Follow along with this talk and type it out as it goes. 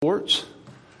sorts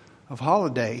of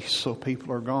holidays. So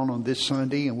people are gone on this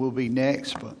Sunday and we'll be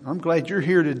next. But I'm glad you're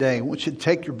here today. I want you to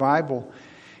take your Bible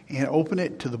and open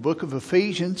it to the book of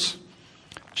Ephesians,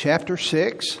 chapter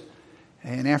 6.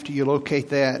 And after you locate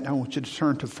that, I want you to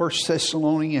turn to 1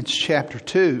 Thessalonians chapter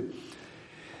 2.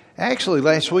 Actually,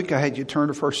 last week I had you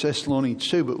turn to 1 Thessalonians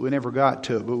 2, but we never got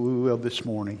to it, but we will this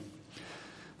morning.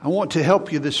 I want to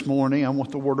help you this morning. I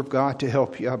want the Word of God to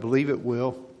help you. I believe it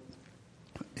will.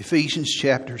 Ephesians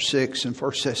chapter 6 and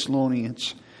 1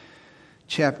 Thessalonians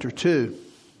chapter 2.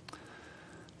 I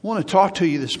want to talk to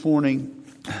you this morning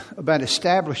about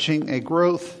establishing a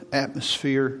growth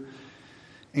atmosphere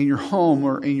in your home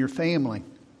or in your family.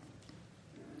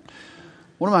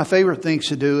 One of my favorite things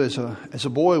to do as a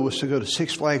boy was to go to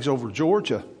Six Flags Over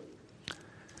Georgia.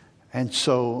 And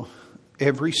so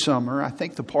every summer, I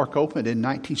think the park opened in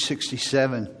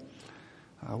 1967.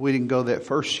 We didn't go that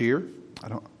first year.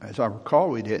 As I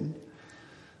recall, we didn't.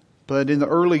 But in the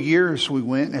early years, we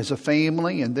went as a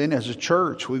family, and then as a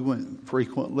church, we went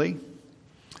frequently.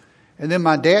 And then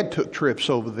my dad took trips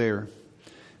over there.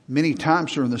 Many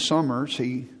times during the summers,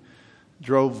 he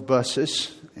drove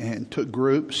buses and took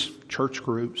groups, church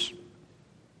groups.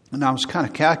 And I was kind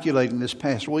of calculating this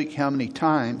past week how many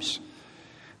times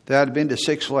that I'd been to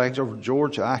Six Flags Over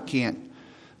Georgia. I can't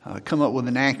come up with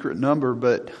an accurate number,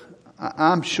 but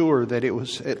I'm sure that it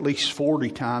was at least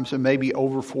 40 times and maybe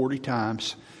over 40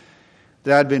 times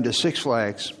that I'd been to Six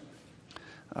Flags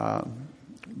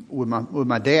with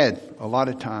my dad a lot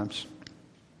of times.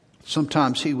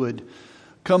 Sometimes he would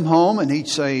come home and he'd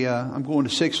say, I'm going to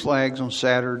Six Flags on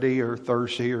Saturday or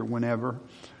Thursday or whenever.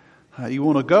 You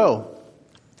want to go?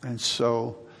 And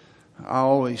so I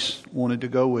always wanted to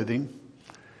go with him.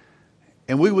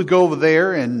 And we would go over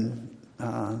there and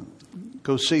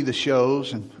go see the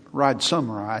shows and ride some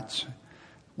rides.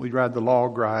 We'd ride the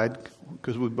log ride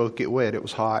because we'd both get wet. It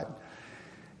was hot.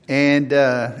 And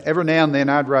every now and then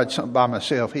I'd ride something by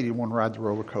myself. He didn't want to ride the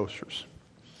roller coasters.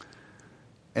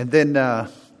 And then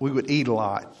we would eat a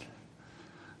lot.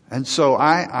 And so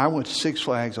I went to Six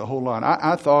Flags a whole lot.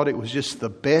 I thought it was just the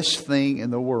best thing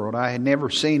in the world. I had never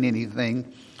seen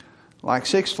anything like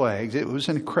Six Flags. It was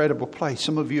an incredible place.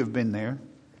 Some of you have been there.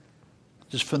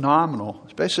 Just phenomenal,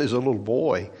 especially as a little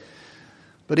boy.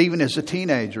 But even as a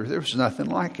teenager, there was nothing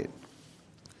like it.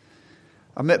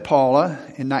 I met Paula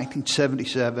in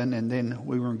 1977, and then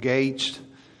we were engaged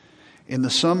in the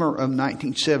summer of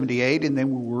 1978, and then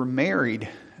we were married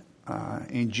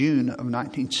in June of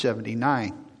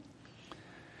 1979.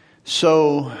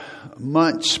 So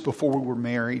months before we were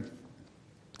married,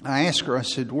 I asked her, I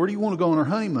said, where do you want to go on our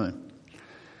honeymoon?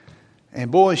 And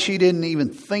boy, she didn't even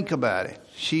think about it.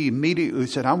 She immediately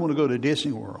said, I want to go to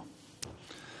Disney World.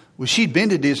 Well, she'd been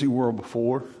to Disney World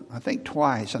before, I think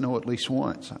twice. I know at least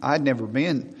once. I'd never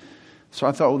been. So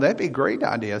I thought, well, that'd be a great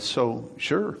idea. So,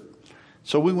 sure.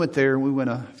 So we went there, and we went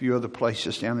a few other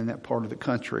places down in that part of the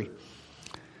country.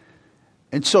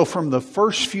 And so from the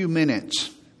first few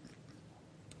minutes,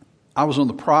 I was on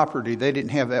the property. They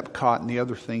didn't have Epcot and the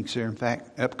other things there. In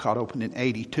fact, Epcot opened in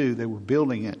 1982. They were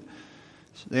building it.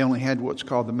 So they only had what's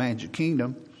called the Magic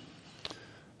Kingdom.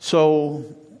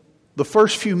 So the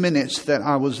first few minutes that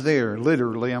I was there,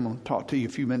 literally, I'm going to talk to you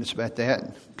a few minutes about that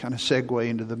and kind of segue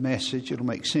into the message. It'll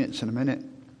make sense in a minute.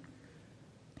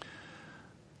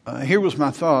 Here was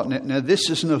my thought. Now, this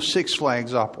is no Six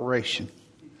Flags operation.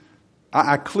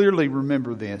 I clearly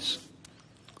remember this.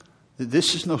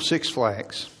 This is no Six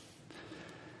Flags.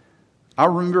 I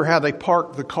remember how they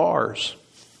parked the cars.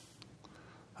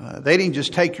 They didn't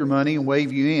just take your money and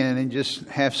wave you in and just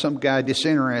have some guy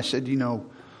disinterested,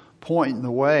 pointing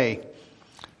the way.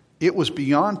 It was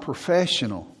beyond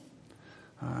professional.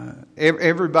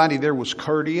 Everybody there was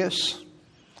courteous.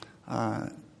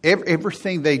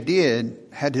 Everything they did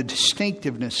had a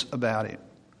distinctiveness about it.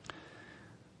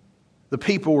 The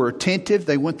people were attentive.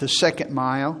 They went the second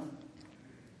mile.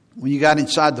 When you got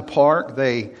inside the park,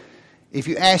 if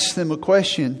you asked them a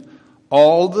question,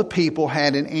 all the people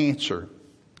had an answer.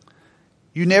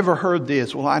 You never heard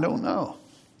this. Well, I don't know.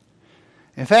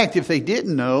 In fact, if they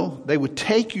didn't know, they would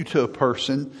take you to a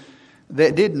person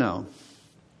that did know.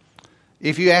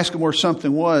 If you ask them where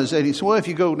something was, they'd say, well, if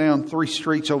you go down 3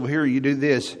 streets over here, you do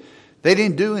this. They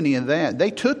didn't do any of that.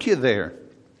 They took you there.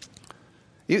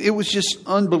 It was just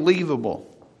unbelievable.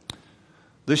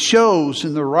 The shows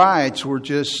and the rides were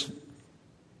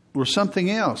something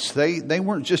else. They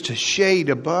weren't just a shade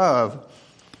above.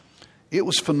 It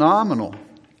was phenomenal.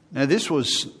 Now, this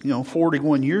was,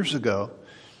 41 years ago.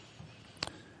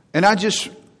 And I just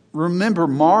remember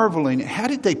marveling, how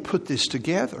did they put this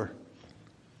together?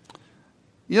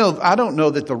 I don't know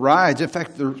that the rides, in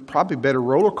fact, there's probably better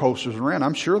roller coasters around.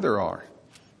 I'm sure there are.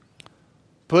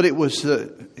 But it was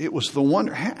the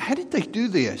wonder, how did they do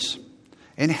this?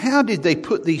 And how did they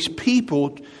put these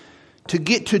people to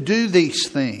get to do these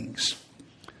things?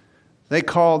 They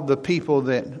called the people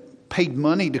that paid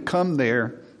money to come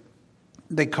there,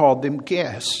 they called them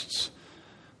guests.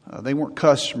 They weren't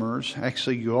customers.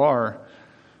 Actually, you are.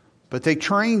 But they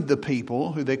trained the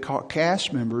people who they called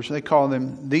cast members. They call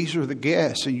them, these are the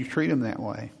guests, and you treat them that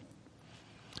way.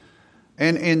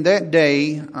 And that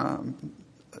day,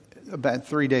 about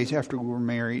 3 days after we were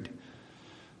married,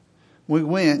 we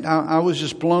went. I was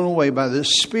just blown away by the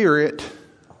spirit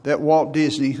that Walt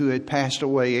Disney, who had passed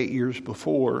away 8 years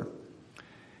before,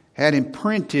 had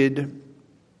imprinted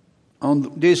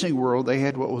on Disney World. They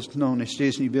had what was known as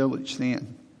Disney Village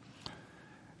then.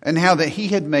 And how that he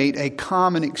had made a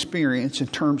common experience in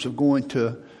terms of going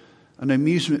to an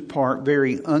amusement park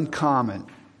very uncommon.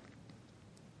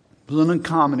 It was an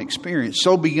uncommon experience.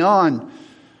 So beyond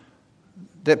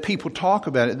that people talk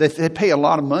about it, they pay a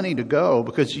lot of money to go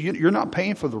because you're not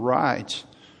paying for the rides.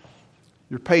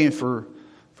 You're paying for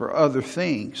other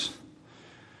things.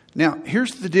 Now,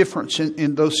 here's the difference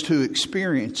in those two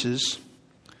experiences.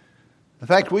 In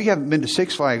fact, we haven't been to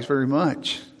Six Flags very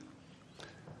much.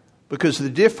 Because the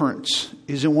difference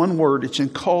is in one word, it's in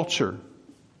culture.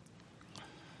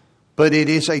 But it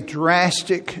is a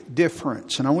drastic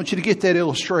difference. And I want you to get that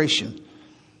illustration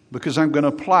because I'm going to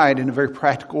apply it in a very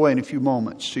practical way in a few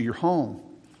moments to your home.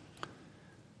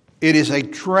 It is a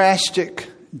drastic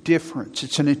difference.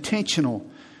 It's an intentional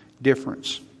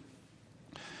difference.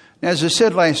 Now, as I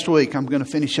said last week, I'm going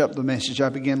to finish up the message I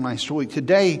began last week.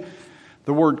 Today,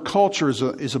 the word culture is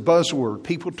a buzzword.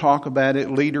 People talk about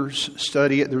it. Leaders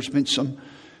study it. There's been some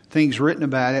things written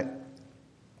about it.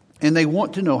 And they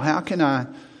want to know, how can I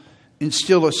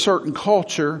instill a certain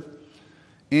culture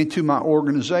into my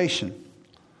organization?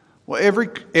 Well,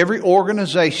 every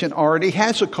organization already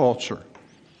has a culture.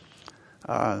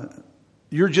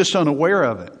 You're just unaware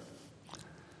of it.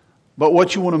 But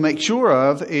what you want to make sure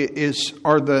of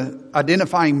are the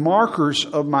identifying markers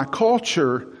of my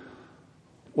culture,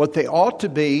 what they ought to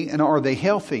be, and are they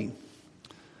healthy?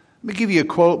 Let me give you a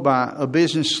quote by a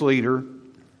business leader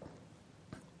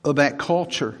about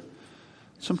culture.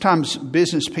 Sometimes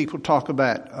business people talk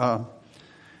about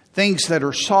things that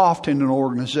are soft in an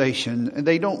organization. And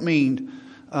they don't mean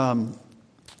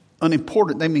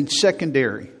unimportant. They mean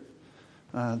secondary.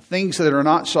 Things that are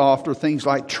not soft are things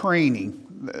like training,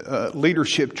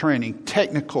 leadership training,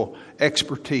 technical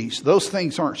expertise. Those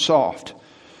things aren't soft.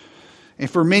 And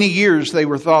for many years, they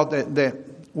were thought that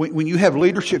when you have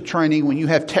leadership training, when you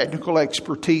have technical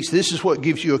expertise, this is what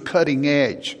gives you a cutting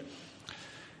edge.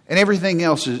 And everything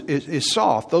else is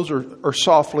soft. Those are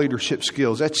soft leadership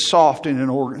skills. That's soft in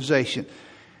an organization.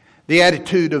 The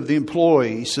attitude of the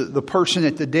employees, the person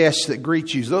at the desk that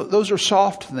greets you, those are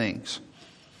soft things.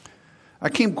 I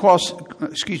came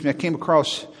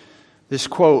across this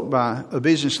quote by a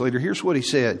business leader. Here's what he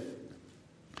said.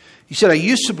 He said, I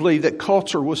used to believe that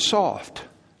culture was soft.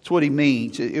 That's what he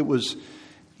means. It was,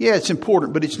 it's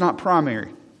important, but it's not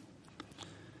primary.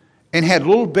 And had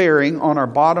little bearing on our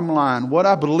bottom line. What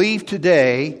I believe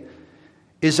today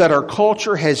is that our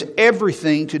culture has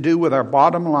everything to do with our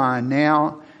bottom line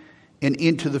now and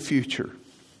into the future.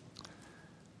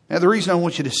 Now, the reason I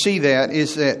want you to see that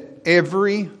is that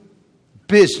every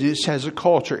business has a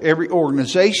culture. Every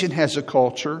organization has a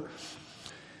culture.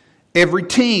 Every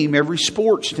team, every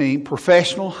sports team,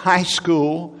 professional, high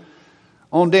school,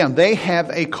 on down, they have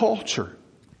a culture.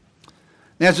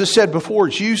 Now, as I said before,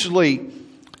 it's usually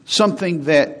something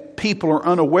that people are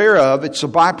unaware of. It's a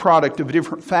byproduct of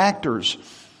different factors.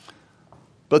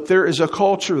 But there is a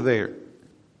culture there.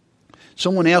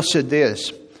 Someone else said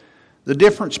this: the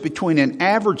difference between an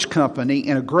average company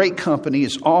and a great company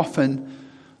is often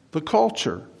the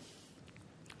culture.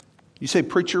 You say,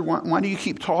 preacher, why do you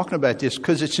keep talking about this?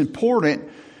 Because it's important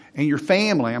in your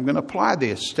family. I'm going to apply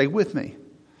this. Stay with me.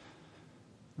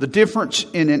 The difference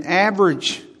in an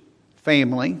average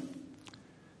family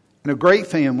and a great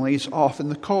family is often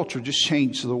the culture. Just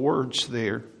change the words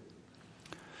there.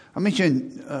 I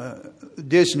mentioned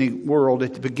Disney World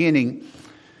at the beginning.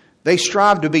 They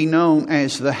strive to be known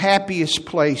as the happiest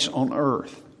place on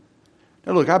earth.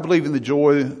 Now look, I believe in the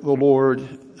joy of the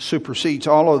Lord supersedes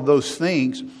all of those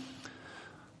things.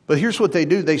 But here's what they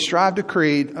do. They strive to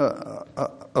create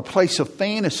a place of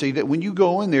fantasy that when you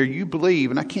go in there, you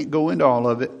believe, and I can't go into all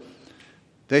of it,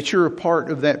 that you're a part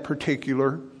of that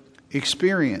particular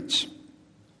experience.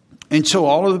 And so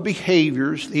all of the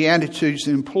behaviors, the attitudes,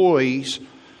 the employees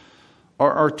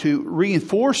are to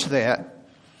reinforce that.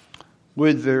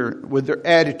 with their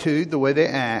attitude, the way they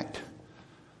act,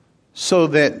 so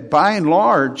that by and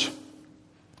large,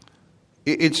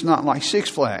 it's not like Six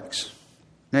Flags.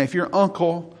 Now, if your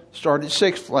uncle started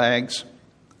Six Flags,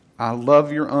 I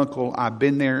love your uncle. I've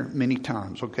been there many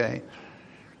times, okay?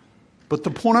 But the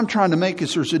point I'm trying to make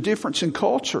is there's a difference in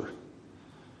culture.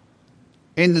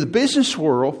 In the business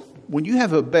world, when you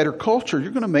have a better culture,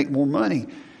 you're going to make more money.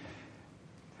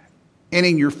 And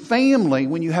in your family,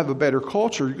 when you have a better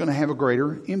culture, you're going to have a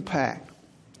greater impact.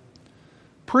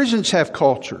 Prisons have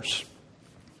cultures.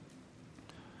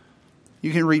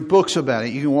 You can read books about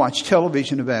it. You can watch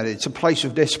television about it. It's a place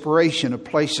of desperation, a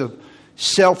place of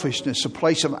selfishness, a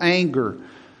place of anger,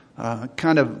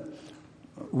 kind of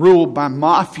ruled by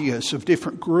mafias of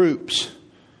different groups.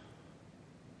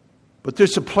 But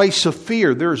there's a place of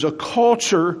fear. There's a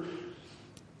culture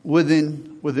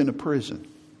within a prison.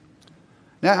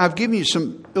 Now, I've given you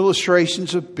some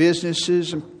illustrations of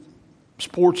businesses and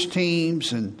sports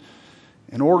teams and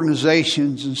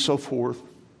organizations and so forth.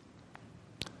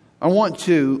 I want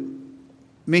to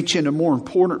mention a more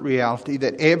important reality,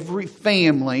 that every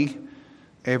family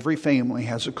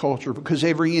has a culture, because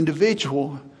every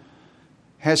individual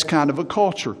has kind of a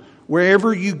culture.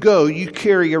 Wherever you go, you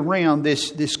carry around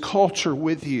this culture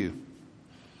with you.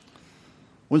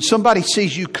 When somebody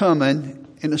sees you coming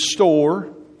in a store,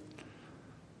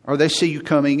 or they see you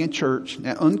coming in church,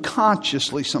 now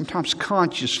unconsciously, sometimes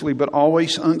consciously, but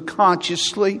always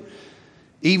unconsciously,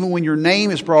 even when your name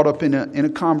is brought up in a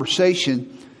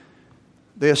conversation,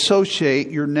 they associate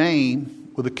your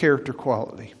name with a character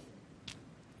quality.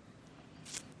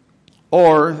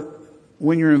 Or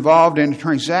when you're involved in a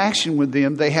transaction with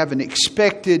them, they have an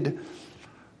expected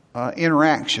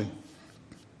interaction.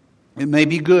 It may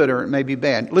be good or it may be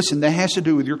bad. Listen, that has to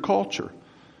do with your culture.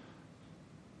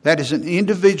 That is an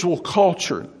individual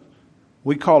culture.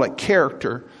 We call it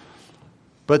character.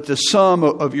 But the sum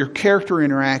of your character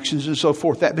interactions and so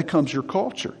forth, that becomes your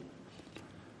culture.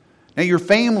 Now, your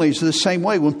family is the same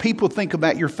way. When people think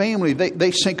about your family,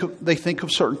 they think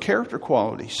of certain character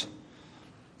qualities.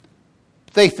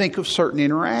 They think of certain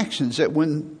interactions that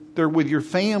when they're with your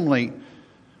family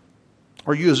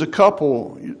or you as a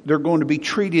couple, they're going to be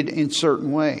treated in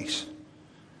certain ways.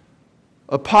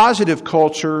 A positive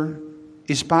culture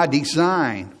is by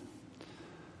design.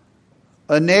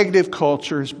 A negative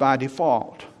culture is by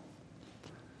default.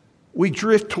 We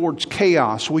drift towards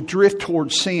chaos. We drift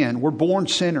towards sin. We're born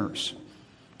sinners.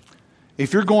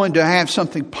 If you're going to have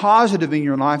something positive in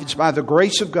your life, it's by the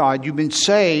grace of God. You've been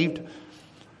saved,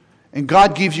 and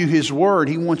God gives you His Word.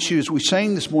 He wants you, as we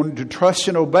sang this morning, to trust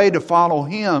and obey, to follow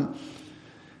Him.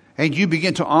 And you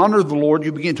begin to honor the Lord.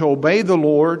 You begin to obey the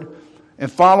Lord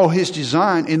and follow His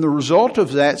design. And the result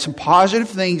of that, some positive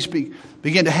things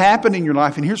begin to happen in your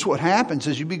life. And here's what happens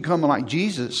as you become like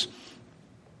Jesus.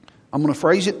 I'm going to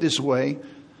phrase it this way,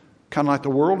 kind of like the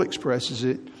world expresses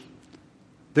it.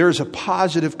 There's a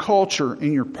positive culture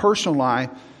in your personal life.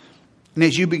 And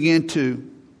as you begin to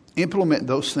implement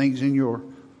those things in your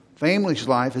family's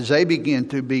life, as they begin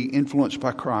to be influenced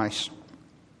by Christ,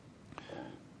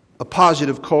 a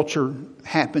positive culture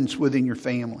happens within your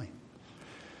family.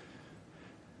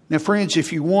 Now, friends,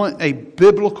 if you want a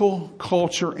biblical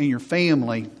culture in your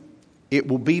family, it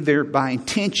will be there by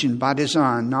intention, by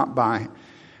design, not by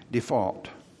default.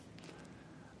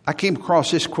 I came across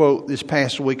this quote this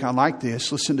past week. I like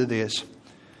this. Listen to this.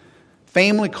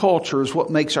 Family culture is what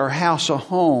makes our house a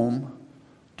home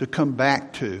to come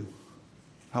back to.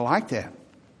 I like that.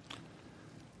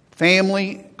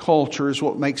 Family culture is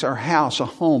what makes our house a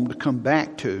home to come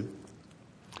back to.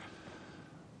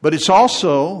 But it's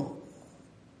also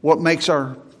what makes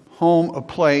our home a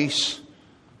place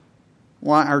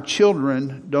why our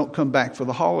children don't come back for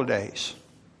the holidays.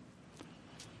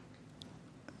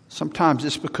 Sometimes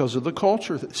it's because of the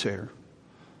culture that's there.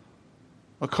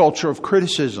 A culture of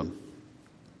criticism.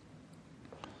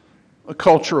 A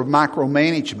culture of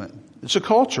micromanagement. It's a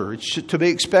culture. It's to be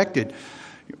expected.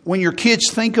 When your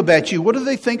kids think about you, what do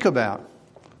they think about?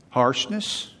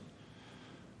 Harshness?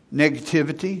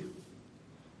 Negativity?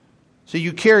 So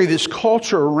you carry this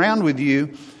culture around with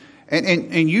you,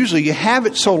 and usually you have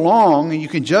it so long and you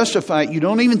can justify it, you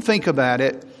don't even think about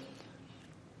it.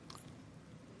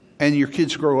 And your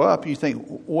kids grow up, you think,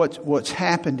 what's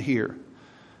happened here?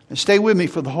 And stay with me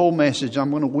for the whole message. I'm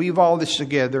going to weave all this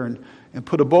together and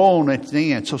put a bow on it at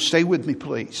the end. So stay with me,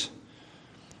 please.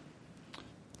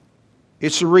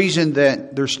 It's the reason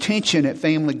that there's tension at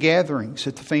family gatherings,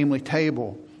 at the family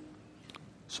table,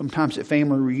 sometimes at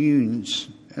family reunions,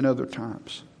 and other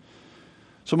times.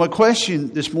 So my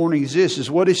question this morning is this, is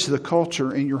what is the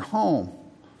culture in your home?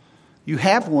 You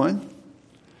have one.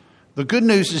 The good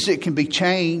news is it can be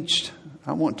changed.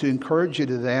 I want to encourage you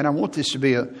to that. I want this to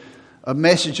be a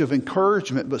message of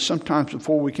encouragement, but sometimes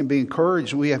before we can be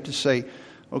encouraged, we have to say,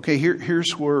 okay,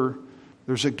 here's where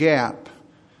there's a gap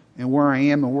in where I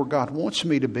am and where God wants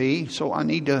me to be, so I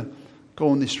need to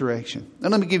go in this direction. Now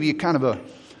let me give you kind of an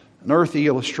earthy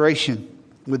illustration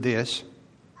with this.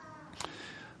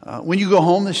 When you go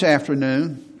home this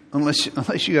afternoon,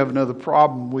 unless you have another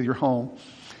problem with your home,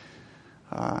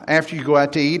 after you go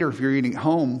out to eat, or if you're eating at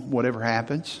home, whatever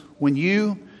happens, when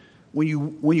you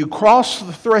cross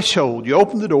the threshold, you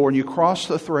open the door and you cross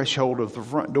the threshold of the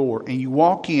front door and you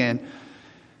walk in,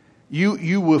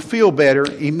 you will feel better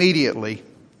immediately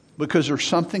because there's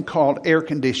something called air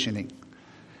conditioning.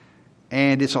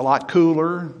 And it's a lot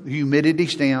cooler, the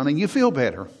humidity's down, and you feel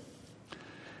better.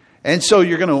 And so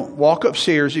you're going to walk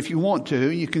upstairs if you want to.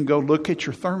 You can go look at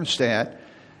your thermostat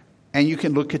and you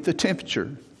can look at the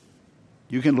temperature.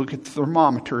 You can look at the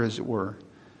thermometer, as it were.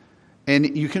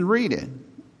 And you can read it.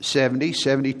 70,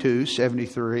 72,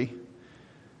 73.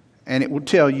 And it will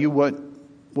tell you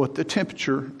what the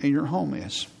temperature in your home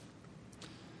is.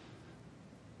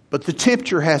 But the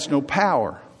temperature has no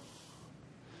power.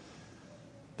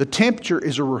 The temperature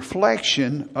is a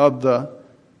reflection of the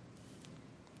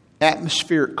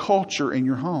atmospheric culture in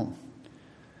your home.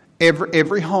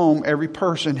 Every home, every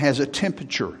person has a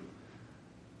temperature.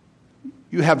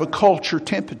 You have a culture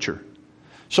temperature.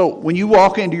 So when you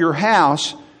walk into your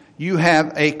house, you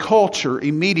have a culture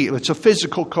immediately. It's a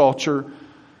physical culture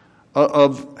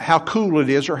of how cool it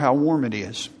is or how warm it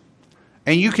is.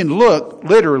 And you can look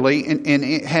literally, and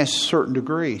it has certain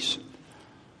degrees.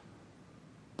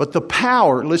 But the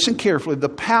power, listen carefully, the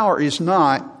power is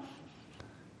not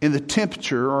in the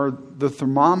temperature or the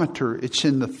thermometer. It's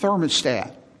in the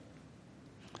thermostat.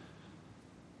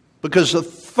 Because the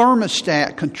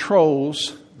thermostat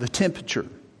controls the temperature.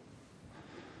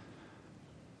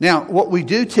 Now, what we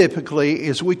do typically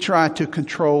is we try to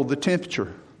control the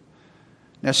temperature.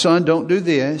 Now, son, don't do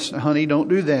this. Honey, don't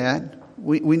do that.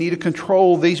 We need to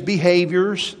control these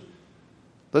behaviors.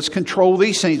 Let's control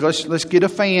these things. Let's get a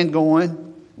fan going.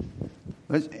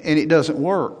 And it doesn't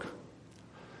work.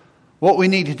 What we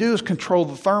need to do is control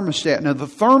the thermostat. Now, the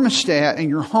thermostat in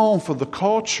your home for the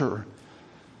culture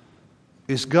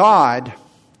is God.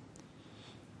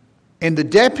 And the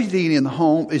deputy in the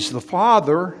home is the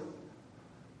father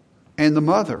and the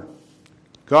mother.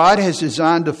 God has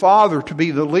designed the father to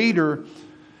be the leader,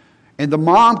 and the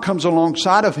mom comes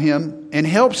alongside of him and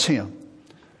helps him.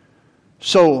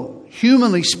 So,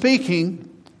 humanly speaking,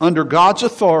 under God's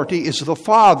authority is the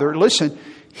father. Listen,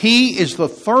 he is the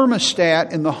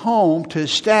thermostat in the home to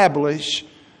establish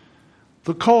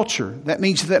the culture. That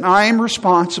means that I am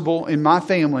responsible in my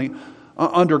family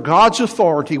under God's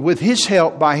authority, with His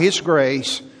help, by His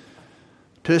grace,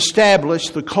 to establish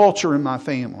the culture in my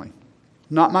family.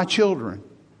 Not my children.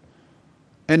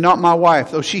 And not my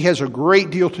wife, though she has a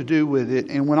great deal to do with it.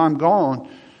 And when I'm gone,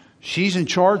 she's in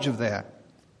charge of that.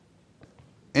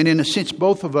 And in a sense,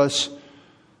 both of us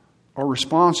are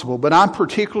responsible. But I'm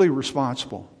particularly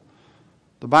responsible.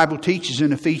 The Bible teaches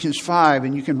in Ephesians 5,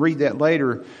 and you can read that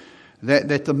later,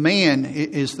 that the man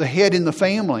is the head in the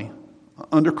family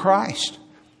under Christ.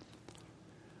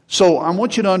 So I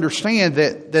want you to understand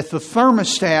that the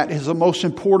thermostat is the most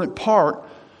important part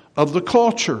of the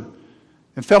culture.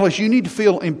 And fellas, you need to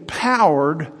feel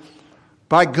empowered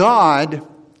by God,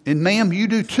 and ma'am, you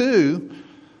do too.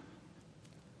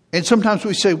 And sometimes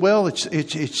we say, well, it's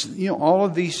all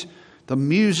of these, the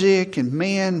music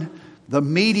and the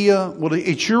media. Well,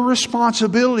 it's your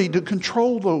responsibility to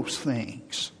control those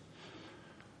things.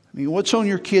 I mean, what's on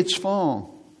your kid's phone?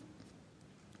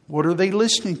 What are they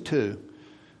listening to?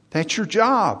 That's your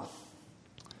job.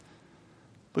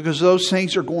 Because those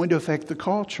things are going to affect the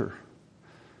culture.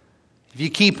 If you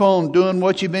keep on doing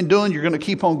what you've been doing, you're going to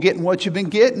keep on getting what you've been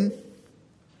getting.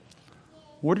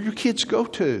 What do your kids go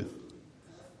to?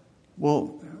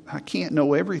 Well, I can't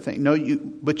know everything. No,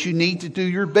 but you need to do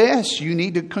your best. You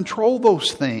need to control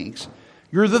those things.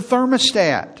 You're the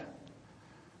thermostat.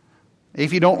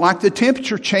 If you don't like the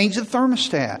temperature, change the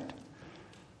thermostat.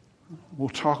 We'll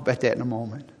talk about that in a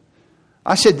moment.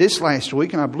 I said this last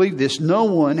week, and I believe this. No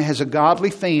one has a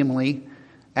godly family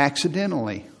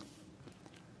accidentally.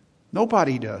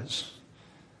 Nobody does.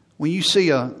 When you see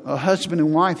a husband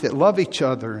and wife that love each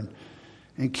other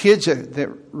and kids that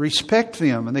respect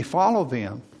them and they follow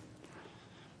them,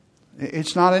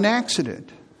 it's not an accident.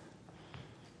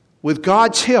 With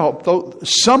God's help, though,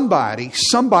 somebody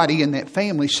in that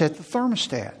family set the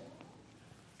thermostat.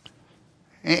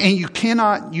 And you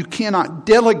cannot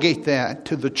delegate that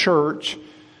to the church,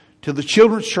 to the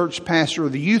children's church pastor or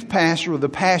the youth pastor or the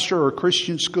pastor or a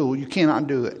Christian school. You cannot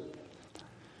do it.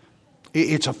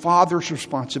 It's a father's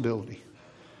responsibility.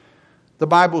 The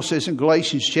Bible says in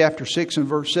Galatians chapter 6 and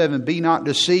verse 7, be not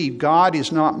deceived. God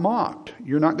is not mocked.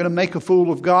 You're not going to make a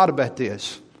fool of God about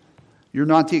this. You're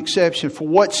not the exception. For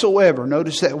whatsoever,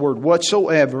 notice that word,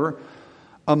 whatsoever,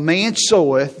 a man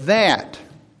soweth, that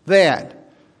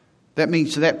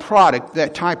means that product,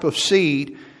 that type of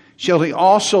seed, shall he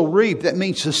also reap. That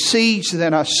means the seeds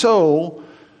that I sow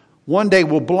one day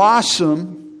will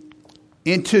blossom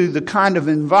into the kind of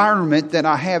environment that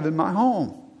I have in my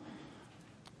home.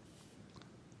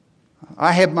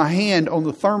 I have my hand on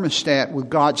the thermostat with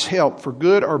God's help for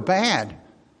good or bad.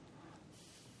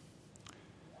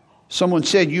 Someone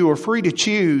said you are free to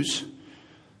choose,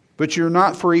 but you're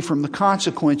not free from the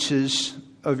consequences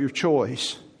of your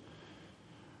choice.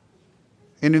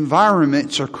 And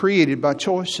environments are created by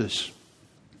choices.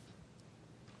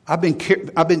 I've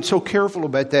been so careful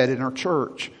about that in our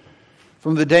church.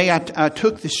 From the day I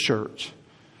took this church,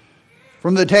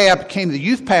 from the day I became the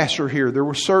youth pastor here, there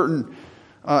were certain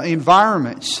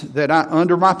environments that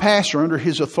under my pastor, under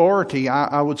his authority,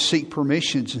 I would seek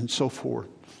permissions and so forth.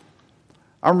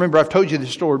 I remember I've told you this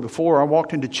story before. I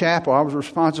walked into chapel. I was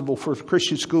responsible for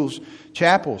Christian schools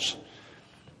chapels.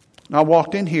 And I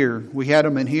walked in here. We had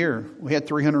them in here. We had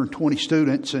 320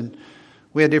 students, and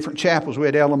we had different chapels. We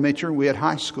had elementary, we had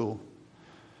high school.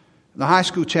 The high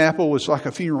school chapel was like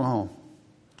a funeral home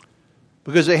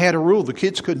because they had a rule. The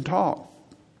kids couldn't talk.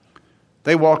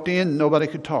 They walked in, nobody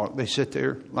could talk. They sat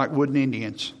there like wooden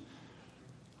Indians.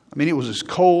 I mean, it was as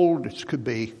cold as could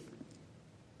be.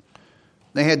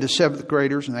 They had the 7th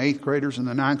graders and the 8th graders and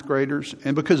the 9th graders.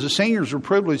 And because the seniors were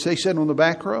privileged, they sat on the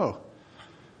back row.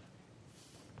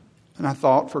 And I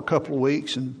thought for a couple of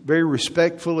weeks and very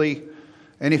respectfully,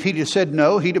 and if he'd have said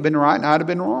no, he'd have been right and I'd have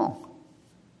been wrong.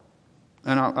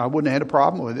 And I wouldn't have had a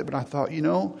problem with it. But I thought,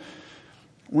 I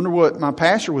wonder what my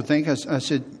pastor would think. I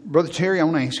said, Brother Terry, I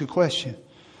want to ask you a question.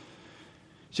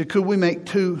 He said, could we make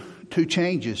two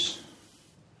changes?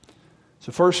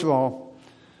 So first of all,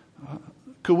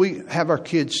 could we have our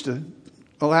kids to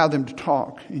allow them to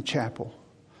talk in chapel?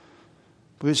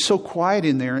 Because it's so quiet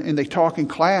in there, and they talk in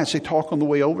class, they talk on the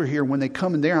way over here. When they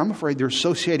come in there, I'm afraid they're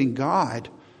associating God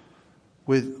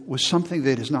with something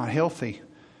that is not healthy.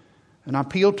 And I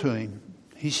appealed to him.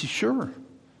 He said, sure.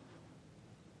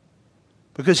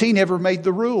 Because he never made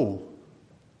the rule.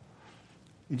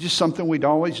 It's just something we'd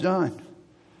always done.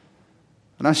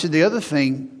 And I said, the other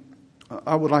thing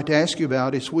I would like to ask you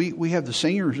about is we have the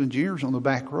seniors and juniors on the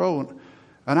back row.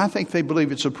 And I think they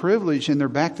believe it's a privilege, and they're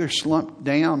back there slumped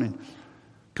down. And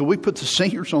could we put the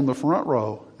seniors on the front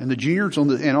row and the juniors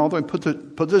and all the put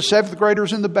the 7th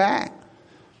graders in the back?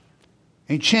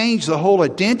 And change the whole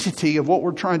identity of what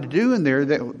we're trying to do in there.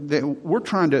 That we're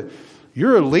trying to,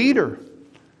 you're a leader.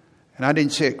 And I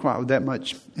didn't say it quite with that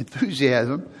much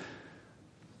enthusiasm.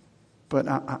 But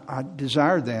I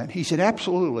desired that. He said,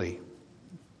 absolutely.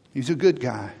 He's a good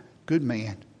guy, good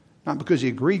man. Not because he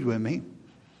agreed with me.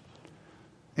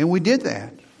 And we did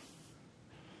that.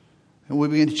 And we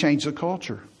began to change the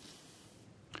culture.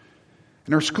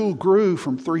 And our school grew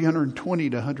from 320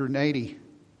 to 180.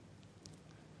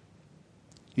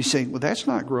 You say, well, that's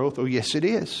not growth. Oh, yes, it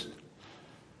is.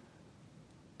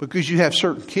 Because you have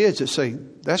certain kids that say,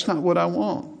 that's not what I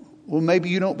want. Well, maybe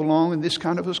you don't belong in this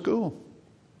kind of a school.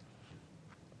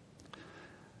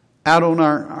 Out on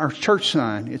our church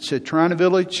sign, it said Trina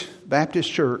Village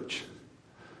Baptist Church,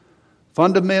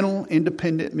 Fundamental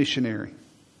Independent Missionary.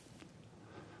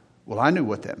 Well, I knew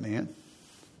what that meant.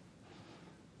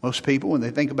 Most people, when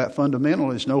they think about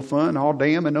fundamental, is no fun, all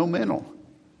damn, and no mental.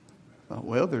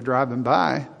 Well, they're driving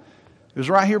by. It was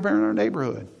right here in our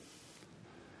neighborhood.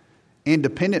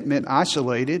 Independent meant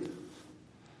isolated.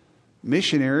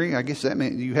 Missionary, I guess that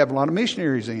meant you have a lot of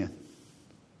missionaries in.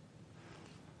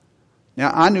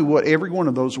 Now, I knew what every one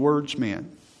of those words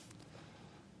meant.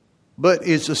 But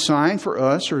is it a sign for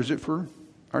us, or is it for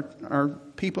our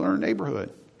people in our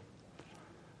neighborhood?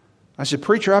 I said,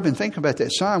 preacher, I've been thinking about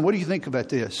that sign. What do you think about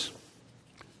this?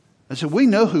 I said, we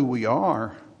know who we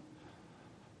are.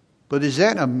 But is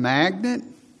that a magnet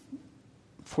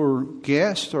for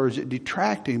guests, or is it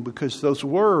detracting? Because those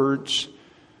words,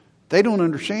 they don't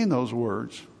understand those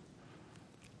words.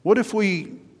 What if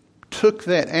we took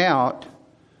that out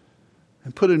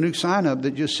and put a new sign up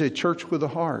that just said Church with a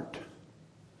Heart?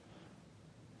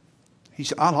 He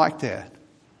said, I like that.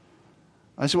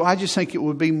 I said, well, I just think it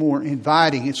would be more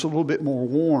inviting. It's a little bit more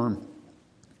warm.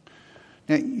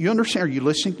 Now, you understand, are you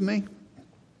listening to me?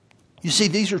 You see,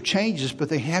 these are changes, but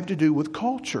they have to do with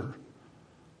culture.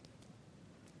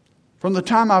 From the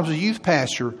time I was a youth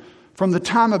pastor, from the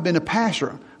time I've been a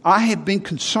pastor, I have been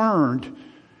concerned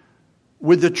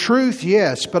with the truth,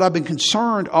 yes, but I've been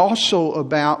concerned also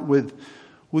about with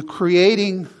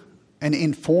creating an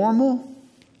informal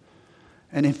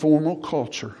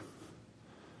culture.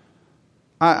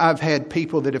 I've had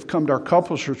people that have come to our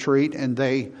couples retreat, and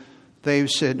they've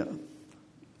said,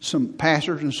 some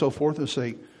pastors and so forth will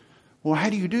say, well, how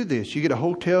do you do this? You get a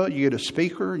hotel, you get a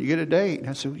speaker, you get a date. And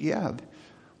I said, yeah,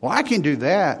 well, I can do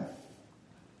that.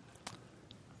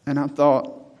 And I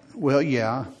thought, well,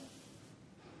 yeah,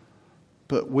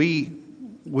 but we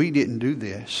didn't do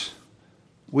this.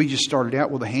 We just started out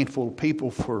with a handful of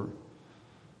people for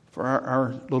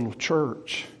our little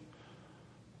church.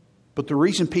 But the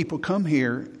reason people come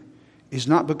here is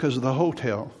not because of the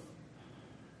hotel.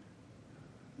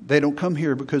 They don't come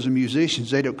here because of musicians.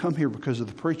 They don't come here because of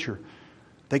the preacher.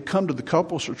 They come to the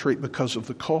couples retreat because of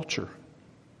the culture.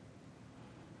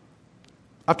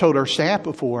 I've told our staff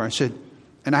before, I said,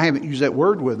 and I haven't used that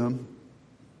word with them,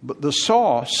 but the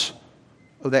sauce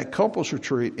of that couples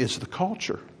retreat is the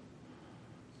culture.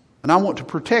 And I want to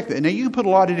protect it. Now, you can put a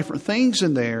lot of different things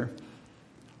in there.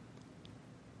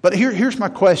 But here's my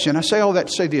question. I say all that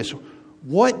to say this.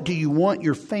 What do you want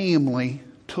your family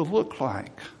to look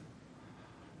like?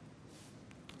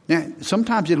 Now,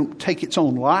 sometimes it'll take its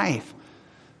own life,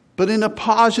 but in a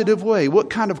positive way. What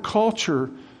kind of culture?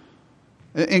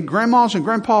 And grandmas and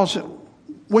grandpas,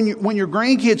 when your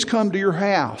grandkids come to your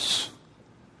house,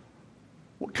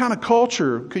 what kind of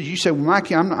culture? Because you say, well, my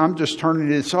kid, I'm just turning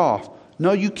this off.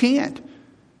 No, you can't.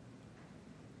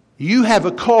 You have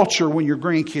a culture when your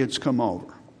grandkids come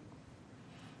over.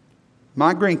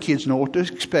 My grandkids know what to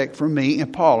expect from me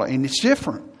and Paula, and it's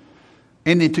different.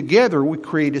 And then together we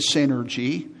create a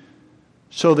synergy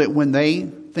so that when they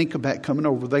think about coming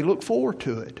over, they look forward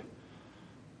to it.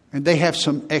 And they have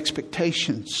some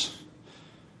expectations.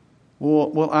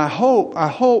 Well, I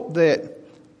hope that,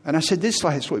 and I said this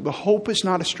last week, but hope is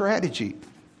not a strategy.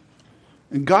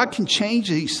 And God can change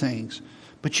these things,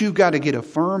 but you've got to get a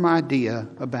firm idea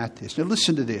about this. Now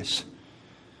listen to this.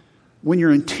 When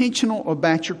you're intentional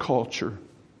about your culture,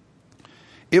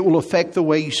 it will affect the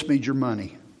way you spend your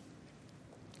money.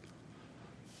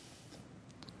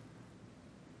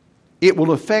 It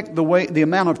will affect the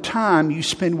amount of time you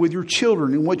spend with your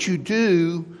children and what you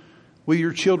do with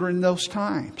your children in those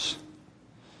times.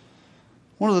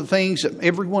 One of the things that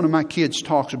every one of my kids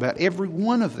talks about, every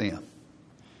one of them,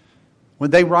 when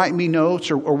they write me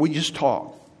notes or we just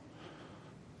talk,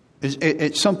 is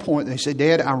at some point they say,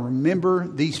 Dad, I remember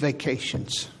these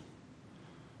vacations.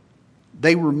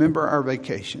 They remember our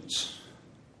vacations.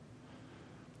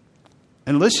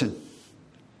 And listen,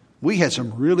 we had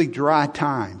some really dry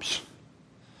times.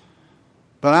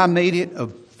 But I made it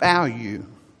of value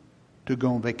to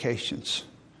go on vacations.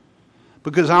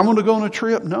 Because I want to go on a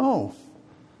trip? No.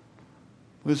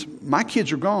 Because my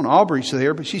kids are gone. Aubrey's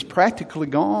there, but she's practically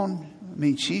gone. I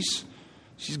mean, she's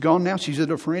gone now. She's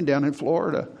at a friend down in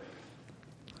Florida.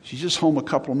 She's just home a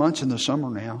couple of months in the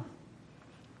summer now.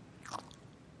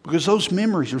 Because those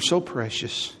memories are so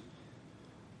precious.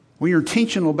 When you're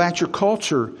intentional about your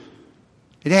culture,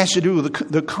 it has to do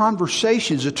with the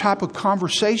conversations, the type of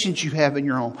conversations you have in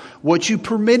your home, what you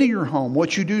permit in your home,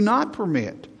 what you do not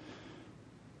permit.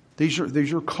 These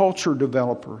are culture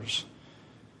developers.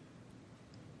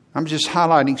 I'm just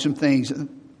highlighting some things.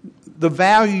 The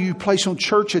value you place on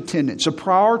church attendance, the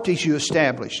priorities you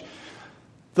establish,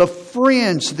 the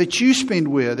friends that you spend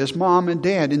with as mom and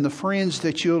dad, and the friends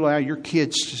that you allow your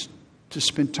kids to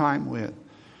spend time with.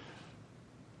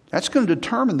 That's going to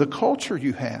determine the culture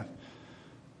you have.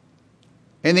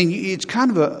 And then it's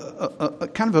kind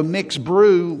of a mixed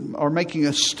brew or making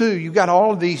a stew. You've got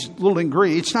all of these little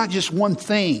ingredients. It's not just one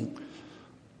thing.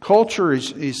 Culture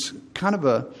is kind of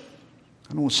a,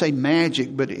 I don't want to say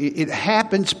magic, but it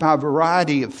happens by a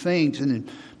variety of things. And then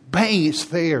bang, it's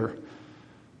there.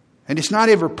 And it's not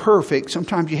ever perfect.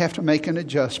 Sometimes you have to make an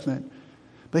adjustment.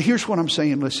 But here's what I'm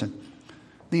saying. Listen,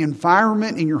 the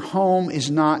environment in your home is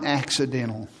not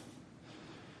accidental.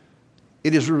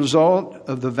 It is a result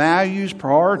of the values,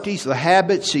 priorities, the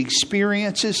habits, the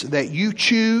experiences that you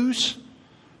choose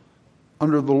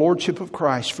under the lordship of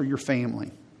Christ for your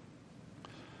family.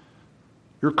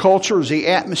 Your culture is the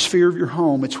atmosphere of your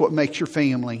home. It's what makes your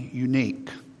family unique.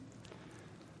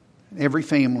 Every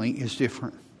family is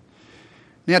different.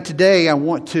 Now today I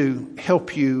want to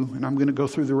help you, and I'm going to go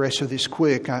through the rest of this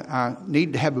quick. I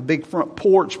need to have a big front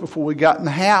porch before we got in the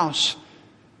house.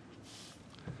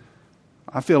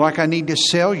 I feel like I need to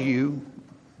sell you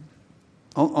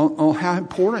on how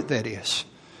important that is.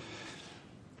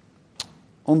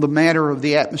 on the matter of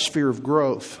the atmosphere of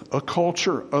growth, a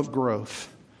culture of growth.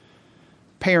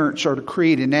 Parents are to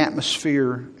create an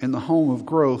atmosphere in the home of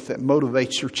growth that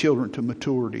motivates their children to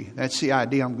maturity. That's the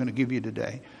idea I'm going to give you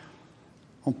today.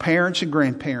 On parents and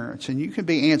grandparents, and you can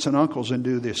be aunts and uncles and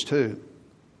do this too.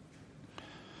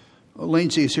 Well,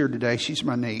 Lindsay is here today. She's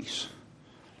my niece.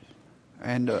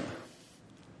 And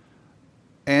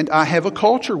I have a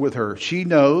culture with her. She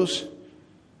knows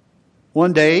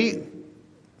one day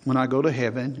when I go to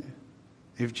heaven,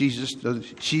 if Jesus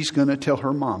does, she's going to tell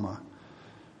her mama,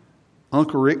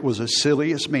 Uncle Rick was the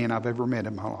silliest man I've ever met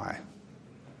in my life.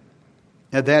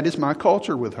 Now that is my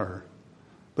culture with her.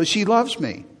 But she loves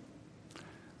me.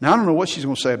 Now I don't know what she's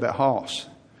going to say about Hoss.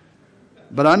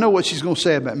 But I know what she's going to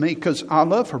say about me because I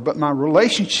love her. But my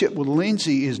relationship with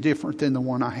Lindsay is different than the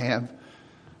one I have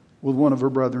with one of her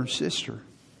brother and sister.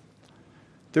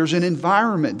 There's an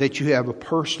environment that you have, a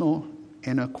personal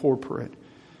and a corporate.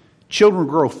 Children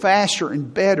grow faster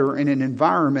and better in an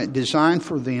environment designed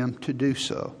for them to do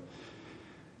so.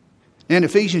 In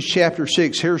Ephesians chapter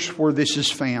 6, here's where this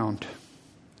is found.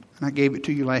 And I gave it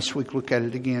to you last week. Look at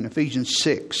it again. Ephesians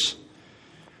 6.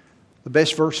 The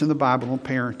best verse in the Bible on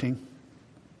parenting.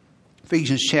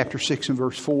 Ephesians chapter 6 and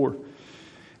verse 4.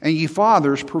 And ye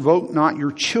fathers, provoke not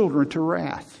your children to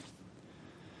wrath,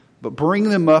 but bring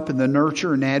them up in the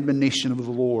nurture and admonition of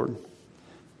the Lord.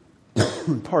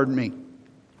 Pardon me.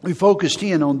 We focused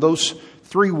in on those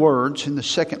three words in the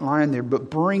second line there, but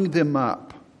bring them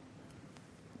up.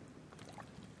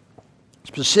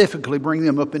 Specifically, bring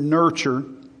them up in nurture,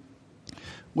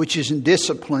 which is in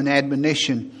discipline.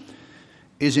 Admonition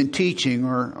is in teaching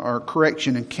or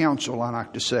correction and counsel, I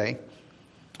like to say.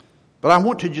 But I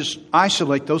want to just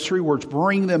isolate those three words.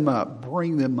 Bring them up.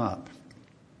 Bring them up.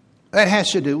 That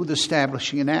has to do with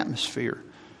establishing an atmosphere.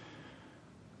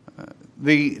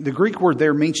 The Greek word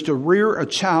there means to rear a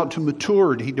child to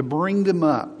maturity, to bring them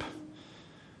up,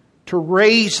 to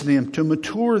raise them, to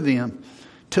mature them,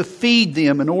 to feed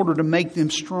them in order to make them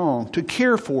strong, to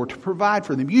care for, to provide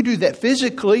for them. You do that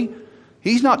physically.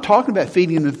 He's not talking about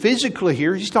feeding them physically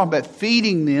here. He's talking about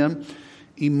feeding them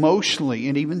emotionally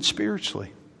and even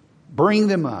spiritually. Bring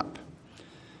them up.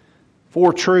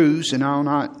 4 truths, and I'll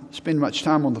not spend much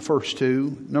time on the first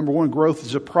two. Number one, growth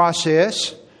is a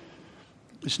process.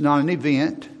 It's not an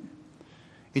event.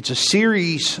 It's a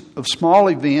series of small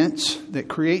events that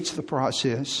creates the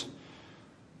process.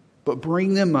 But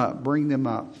bring them up, bring them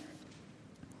up.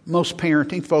 Most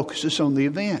parenting focuses on the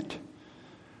event.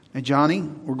 Now, Johnny,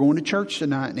 we're going to church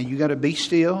tonight. Now, you got to be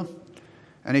still.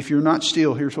 And if you're not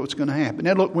still, here's what's going to happen.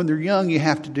 Now, look, when they're young, you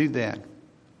have to do that.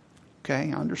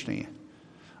 Okay, I understand.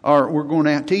 Or we're going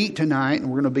out to eat tonight and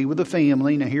we're going to be with the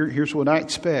family. Now, here's what I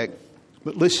expect.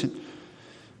 But listen,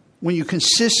 when you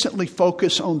consistently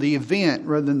focus on the event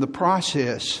rather than the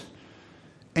process,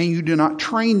 and you do not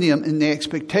train them in the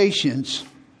expectations,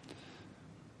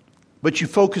 but you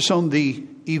focus on the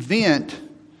event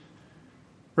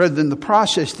rather than the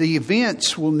process, the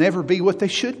events will never be what they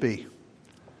should be.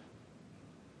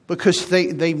 Because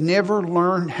they've never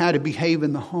learned how to behave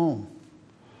in the home.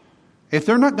 If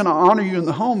they're not going to honor you in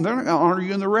the home, they're not going to honor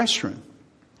you in the restroom.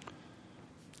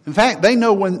 In fact, they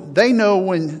know when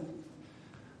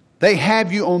they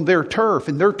have you on their turf,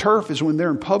 and their turf is when they're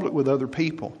in public with other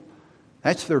people.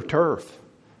 That's their turf.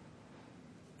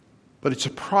 But it's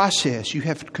a process. You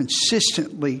have to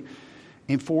consistently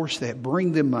enforce that.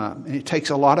 Bring them up. And it takes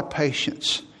a lot of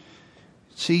patience.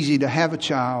 It's easy to have a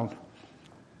child.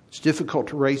 It's difficult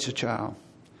to raise a child.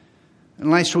 And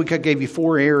last week I gave you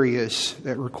 4 areas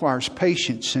that requires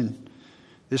patience in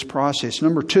this process.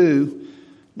 Number 2,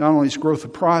 not only is growth a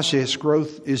process,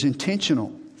 growth is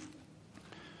intentional.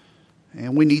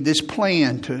 And we need this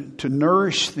plan to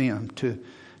nourish them, to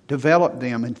develop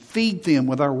them, and feed them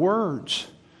with our words.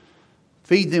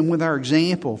 Feed them with our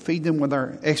example. Feed them with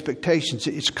our expectations.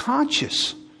 It's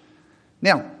conscious.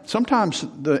 Now, sometimes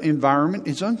the environment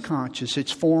is unconscious.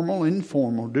 It's formal and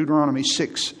informal. Deuteronomy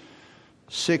 6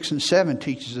 and 7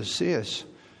 teaches us this.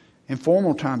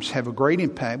 Informal times have a great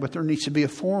impact, but there needs to be a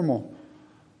formal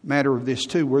matter of this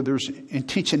too, where there's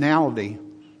intentionality,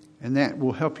 and that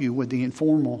will help you with the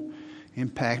informal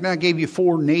impact. Now, I gave you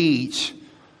 4 needs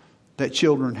that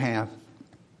children have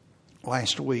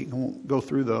last week. I won't go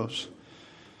through those.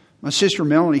 My sister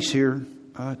Melanie's here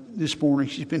this morning.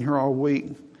 She's been here all week.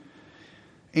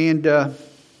 And to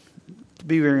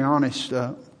be very honest,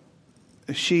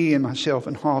 she and myself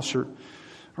and Hoss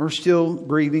are still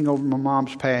grieving over my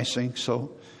mom's passing.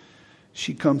 So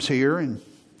she comes here and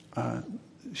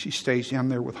she stays down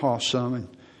there with Hoss some. And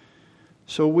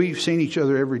so we've seen each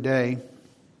other every day.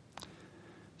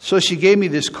 So she gave me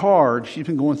this card. She's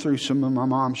been going through some of my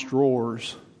mom's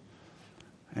drawers.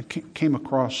 I came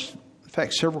across, in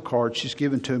fact, several cards she's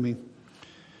given to me.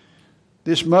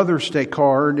 This Mother's Day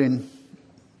card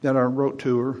that I wrote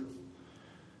to her.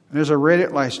 And as I read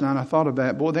it last night, I thought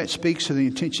about, boy, that speaks to the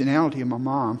intentionality of my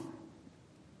mom.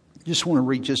 Just want to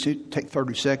read, take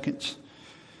 30 seconds.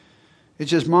 It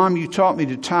says, Mom, you taught me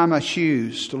to tie my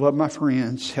shoes, to love my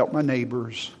friends, help my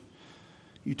neighbors.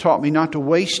 You taught me not to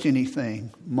waste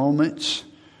anything, moments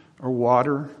or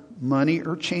water, money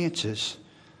or chances.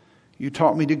 You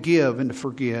taught me to give and to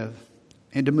forgive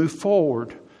and to move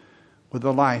forward with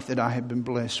the life that I have been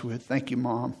blessed with. Thank you,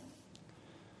 Mom.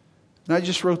 And I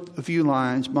just wrote a few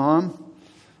lines. Mom,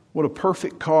 what a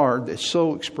perfect card that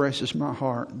so expresses my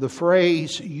heart. The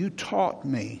phrase, you taught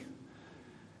me,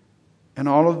 and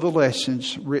all of the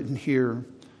lessons written here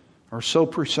are so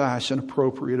precise and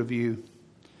appropriate of you.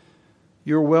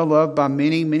 You're well loved by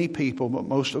many, many people, but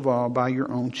most of all by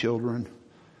your own children.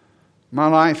 My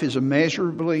life is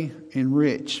immeasurably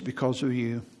enriched because of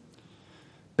you.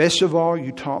 Best of all,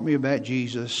 you taught me about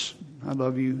Jesus. I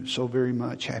love you so very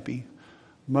much. Happy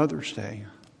Mother's Day.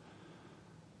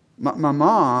 My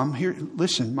mom, here,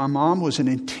 listen, my mom was an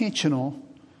intentional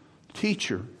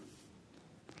teacher.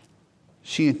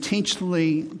 She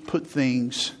intentionally put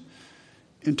things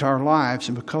into our lives,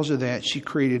 and because of that, she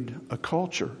created a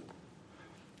culture.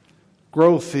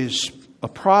 Growth is a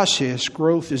process.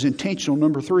 Growth is intentional.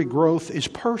 Number 3, growth is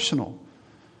personal.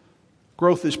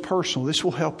 Growth is personal. This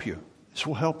will help you. This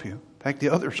will help you. In fact, the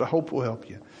others I hope will help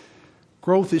you.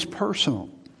 Growth is personal.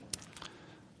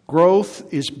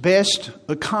 Growth is best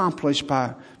accomplished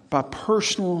by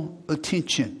personal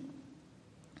attention.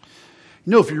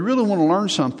 You know, if you really want to learn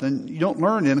something, you don't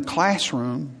learn it in a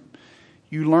classroom.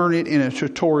 You learn it in a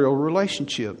tutorial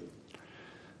relationship.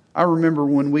 I remember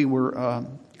when we were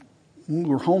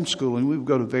homeschooling, we would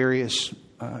go to various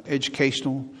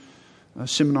educational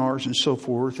seminars and so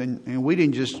forth. And we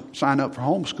didn't just sign up for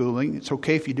homeschooling. It's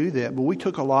okay if you do that. But we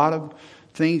took a lot of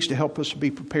things to help us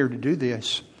be prepared to do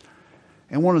this.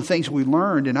 And one of the things we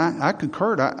learned, and I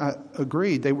concurred, I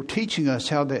agreed, they were teaching us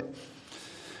how that,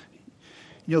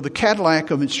 you know, the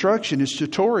Cadillac of instruction is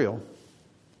tutorial.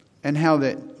 And how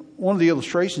that one of the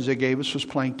illustrations they gave us was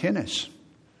playing tennis.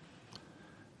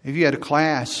 If you had a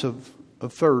class of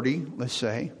 30, let's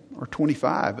say, or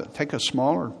 25, take a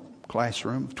smaller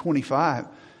classroom of 25,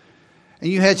 and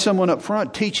you had someone up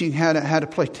front teaching how to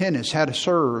play tennis, how to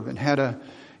serve, and how to,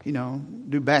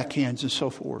 do backhands and so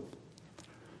forth.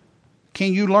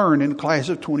 Can you learn in a class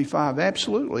of 25?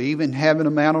 Absolutely, even having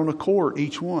them out on a court,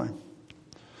 each one.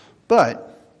 But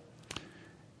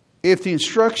if the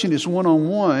instruction is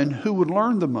one-on-one, who would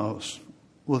learn the most?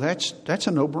 Well, that's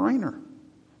a no-brainer.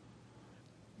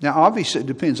 Now, obviously, it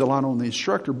depends a lot on the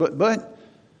instructor, but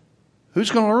who's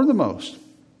going to learn the most?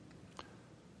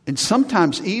 And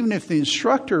sometimes, even if the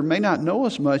instructor may not know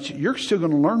as much, you're still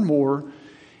going to learn more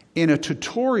in a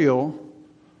tutorial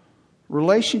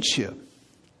relationship.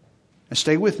 Now,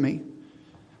 stay with me.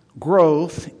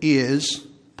 Growth is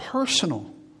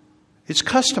personal. It's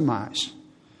customized.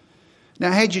 Now,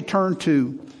 I had you turn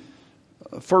to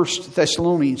 1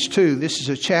 Thessalonians 2. This is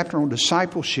a chapter on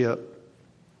discipleship.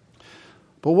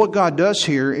 But what God does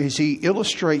here is He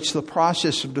illustrates the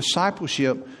process of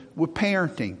discipleship with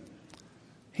parenting.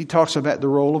 He talks about the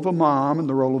role of a mom and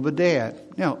the role of a dad.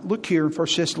 Now, look here in 1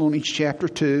 Thessalonians chapter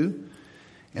 2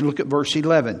 and look at verse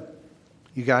 11.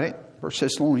 You got it? 1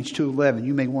 Thessalonians 2:11.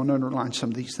 You may want to underline some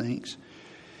of these things.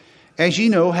 As ye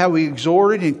know how we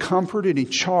exhorted and comforted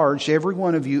and charged every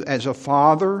one of you as a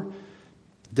father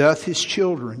doth his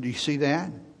children. Do you see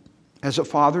that? As a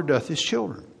father doth his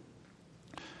children.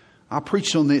 I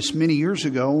preached on this many years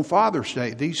ago on Father's Day.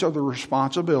 These are the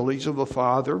responsibilities of a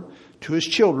father to his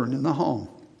children in the home.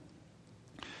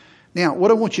 Now,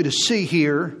 what I want you to see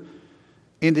here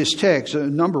in this text, a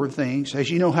number of things. As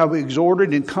you know how we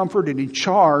exhorted and comforted and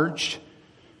charged.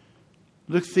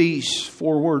 Look at these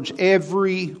 4 words.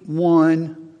 Every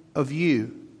one of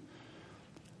you.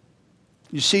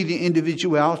 You see the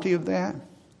individuality of that?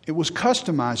 It was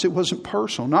customized. It wasn't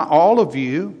personal. Not all of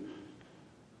you.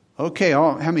 Okay,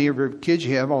 how many of your kids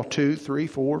you have? All 2, 3,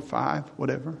 4, 5,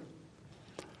 whatever.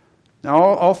 Now,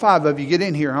 all 5 of you get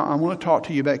in here. I want to talk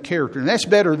to you about character. And that's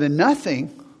better than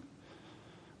nothing.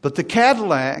 But the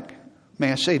Cadillac,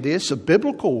 may I say this, a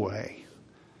biblical way,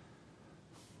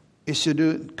 is to do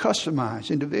it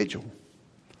customized, individual.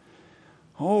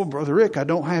 Oh, Brother Rick, I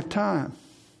don't have time.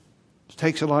 It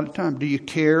takes a lot of time. Do you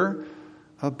care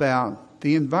about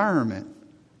the environment?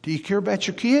 Do you care about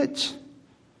your kids?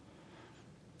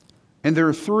 And there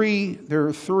are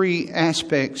three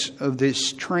aspects of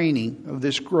this training, of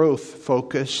this growth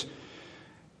focus,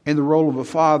 and the role of a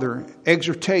father.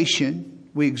 Exhortation,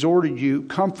 we exhorted you.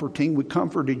 Comforting, we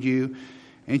comforted you.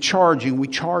 And charging, we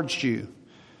charged you.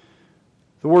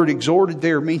 The word exhorted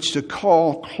there means to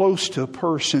call close to a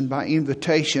person by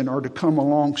invitation or to come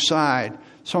alongside.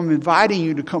 So I'm inviting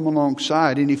you to come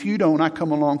alongside. And if you don't, I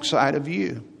come alongside of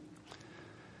you.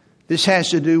 This has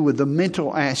to do with the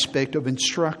mental aspect of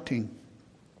instructing.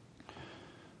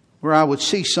 Where I would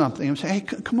see something and say, hey,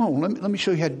 come on, let me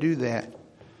show you how to do that.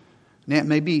 And that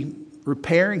may be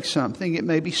repairing something. It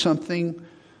may be something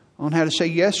on how to say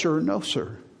yes sir or no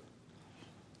sir.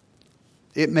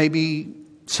 It may be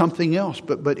something else,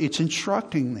 but it's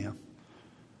instructing them.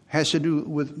 It has to do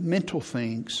with mental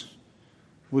things,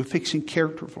 with fixing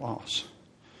character flaws.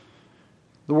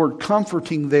 The word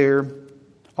comforting there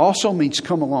also means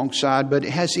come alongside, but it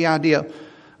has the idea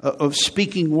of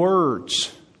speaking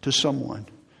words to someone.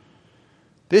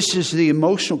 This is the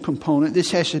emotional component.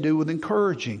 This has to do with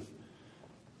encouraging.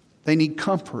 They need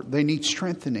comfort. They need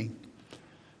strengthening.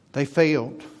 They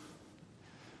failed.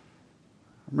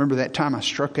 I remember that time I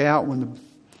struck out when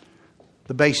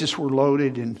the bases were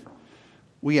loaded and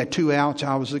we had 2 outs.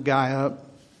 I was the guy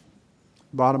up,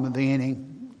 bottom of the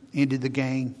inning, ended the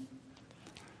game.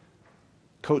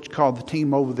 Coach called the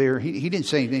team over there. He didn't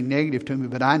say anything negative to me,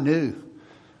 but I knew.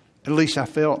 At least I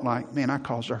felt like, man, I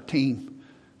caused our team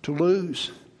to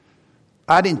lose.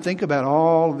 I didn't think about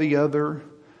all the other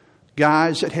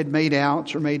guys that had made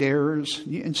outs or made errors.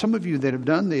 And some of you that have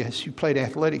done this, you played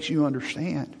athletics, you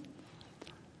understand.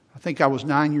 I think I was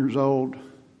 9 years old.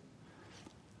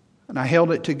 And I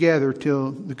held it together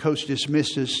till the coach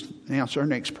dismissed us, announced our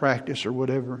next practice or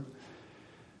whatever.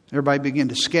 Everybody began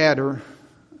to scatter.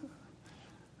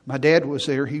 My dad was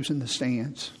there. He was in the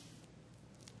stands.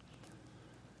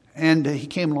 And he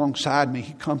came alongside me.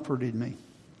 He comforted me.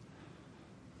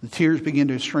 The tears began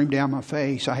to stream down my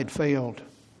face. I had failed.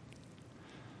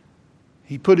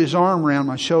 He put his arm around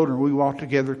my shoulder and we walked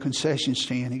together to the concession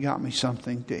stand. He got me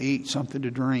something to eat, something to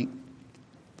drink.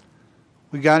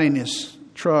 We got in his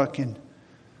truck and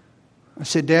I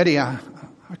said, Daddy, I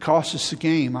cost us the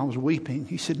game. I was weeping.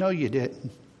 He said, no, you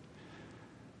didn't.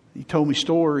 He told me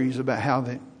stories about how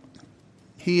that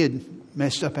he had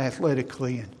messed up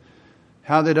athletically and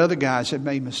how that other guys had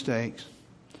made mistakes.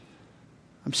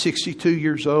 I'm 62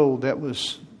 years old. That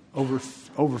was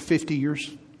over 50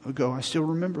 years ago. I still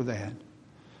remember that.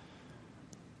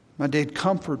 My dad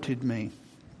comforted me.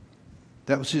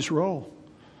 That was his role.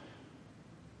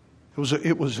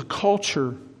 It was a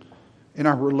culture in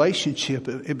our relationship.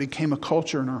 It became a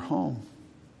culture in our home.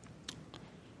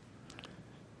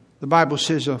 The Bible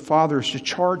says a father is to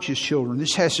charge his children.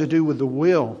 This has to do with the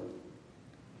will.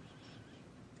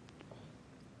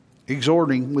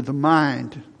 Exhorting with the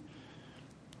mind.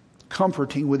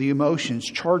 Comforting with the emotions.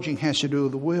 Charging has to do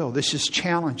with the will. This is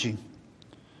challenging.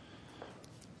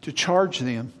 To charge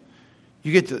them.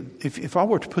 You get if I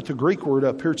were to put the Greek word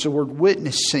up here, it's the word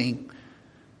witnessing.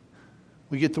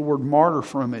 We get the word martyr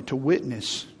from it, to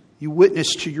witness. You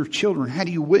witness to your children. How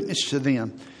do you witness to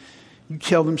them? You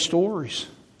tell them stories.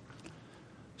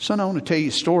 Son, I want to tell you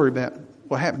a story about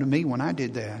what happened to me when I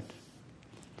did that.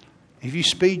 If you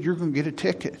speed, you're going to get a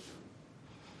ticket.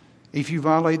 If you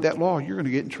violate that law, you're going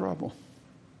to get in trouble.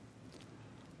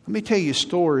 Let me tell you a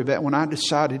story about when I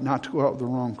decided not to go out with the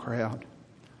wrong crowd.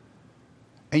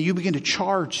 And you begin to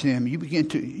charge them.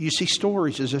 You see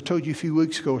stories, as I told you a few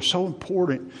weeks ago, are so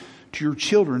important to your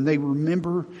children. They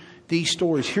remember these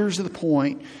stories. Here's the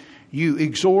point. You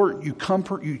exhort, you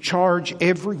comfort, you charge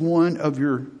every one of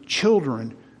your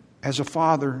children as a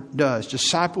father does.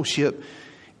 Discipleship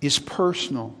is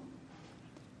personal.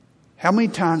 How many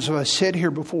times have I said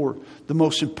here before, the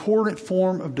most important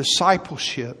form of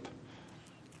discipleship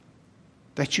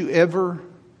that you ever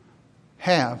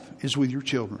have is with your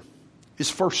children? It's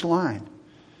first line.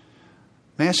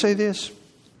 May I say this?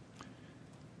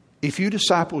 If you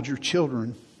discipled your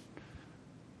children,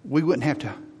 we wouldn't have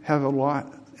to have a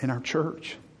lot in our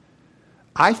church.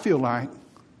 I feel like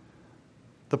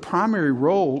the primary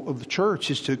role of the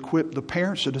church is to equip the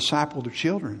parents to disciple their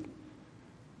children.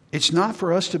 It's not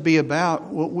for us to be about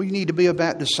what we need to be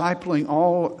about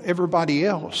discipling everybody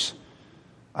else.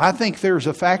 I think there's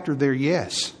a factor there,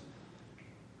 yes.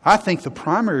 I think the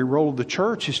primary role of the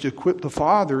church is to equip the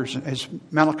fathers, as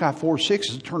Malachi 4:6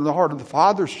 is to turn the heart of the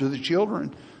fathers to the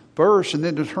children first, and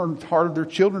then to turn the heart of their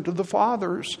children to the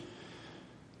fathers.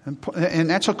 And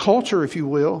that's a culture, if you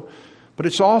will. But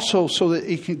it's also so that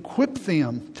it can equip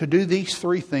them to do these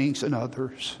three things and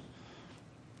others.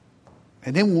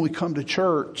 And then when we come to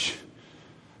church,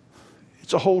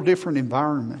 it's a whole different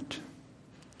environment.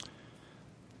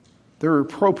 There are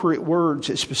appropriate words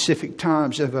at specific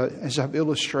times, as I've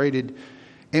illustrated.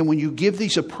 And when you give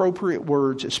these appropriate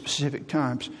words at specific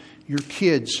times, your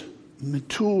kids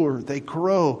mature, they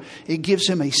grow. It gives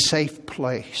them a safe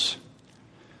place.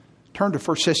 Turn to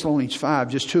 1 Thessalonians 5,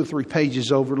 just 2 or 3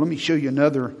 pages over. Let me show you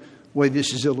another way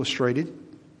this is illustrated.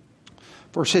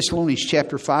 1 Thessalonians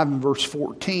chapter 5 and verse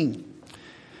 14.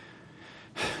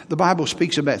 The Bible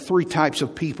speaks about 3 types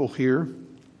of people here,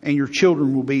 and your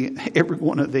children will be every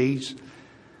one of these.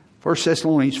 1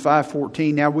 Thessalonians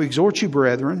 5:14. Now we exhort you,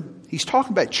 brethren. He's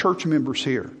talking about church members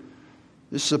here.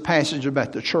 This is a passage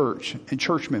about the church and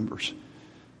church members.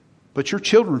 But your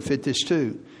children fit this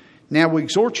too. Now we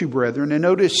exhort you, brethren, and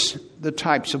notice the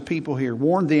types of people here.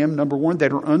 Warn them, number one,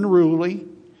 that are unruly.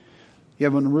 You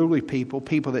have unruly people,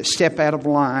 people that step out of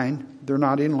line. They're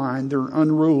not in line. They're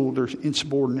unruled. They're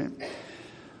insubordinate.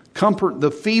 Comfort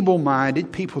the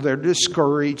feeble-minded, people that are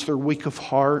discouraged. They're weak of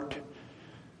heart.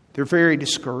 They're very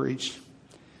discouraged.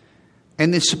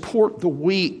 And then support the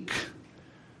weak.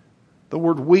 The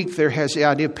word weak there has the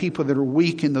idea of people that are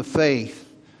weak in the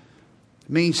faith. It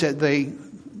means that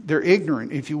they're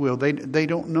ignorant, if you will. They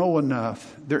don't know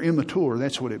enough. They're immature.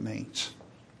 That's what it means.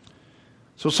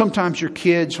 So sometimes your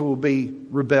kids will be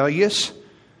rebellious.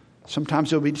 Sometimes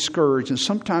they'll be discouraged. And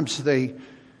sometimes they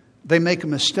make a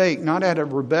mistake, not out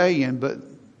of rebellion, but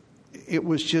it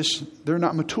was just they're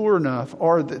not mature enough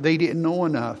or they didn't know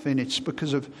enough. And it's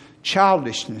because of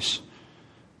childishness.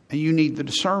 And you need the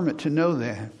discernment to know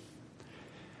that.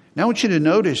 Now I want you to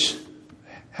notice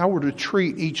how we're to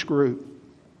treat each group.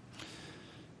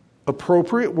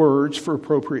 Appropriate words for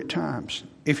appropriate times.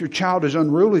 If your child is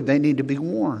unruly, they need to be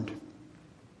warned.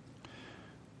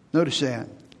 Notice that.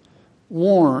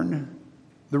 Warn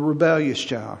the rebellious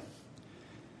child.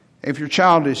 If your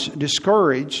child is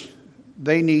discouraged,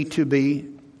 they need to be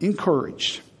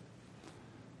encouraged.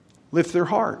 Lift their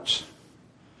hearts.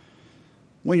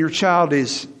 When your child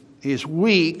is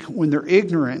weak, when they're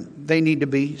ignorant, they need to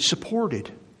be supported.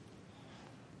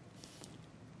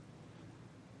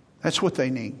 That's what they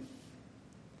need.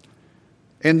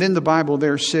 And then the Bible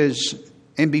there says,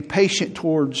 and be patient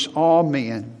towards all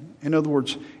men. In other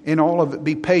words, in all of it,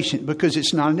 be patient, because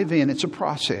it's not an event, it's a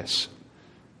process.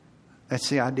 That's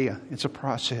the idea. It's a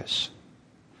process.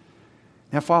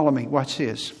 Now follow me. Watch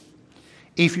this.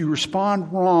 If you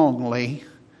respond wrongly,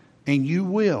 and you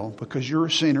will, because you're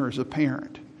a sinner as a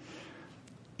parent,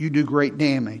 you do great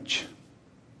damage.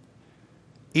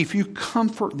 If you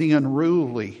comfort the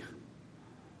unruly,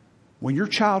 when your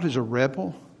child is a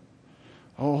rebel,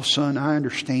 oh, son, I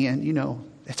understand. You know,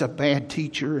 that's a bad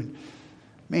teacher. And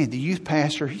man, the youth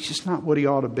pastor, he's just not what he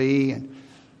ought to be. And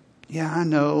yeah, I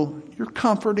know. You're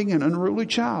comforting an unruly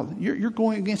child. You're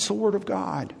going against the Word of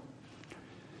God.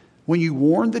 When you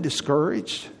warn the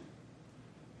discouraged,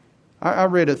 I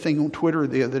read a thing on Twitter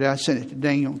the other day. I sent it to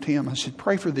Daniel and Tim. I said,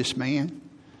 pray for this man.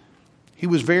 He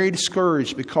was very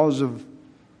discouraged because of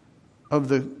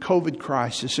the COVID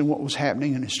crisis and what was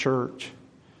happening in his church.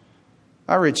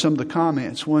 I read some of the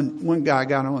comments. One guy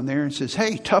got on there and says,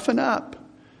 hey, toughen up.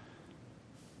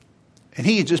 And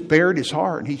he had just bared his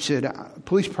heart. And he said,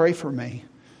 please pray for me.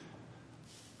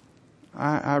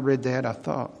 I read that. I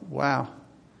thought, wow,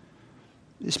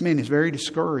 this man is very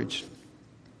discouraged.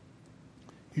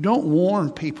 You don't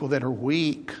warn people that are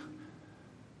weak,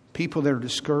 people that are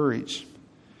discouraged.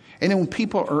 And then when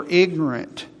people are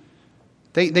ignorant,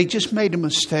 they just made a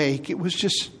mistake. It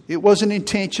wasn't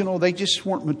intentional. They just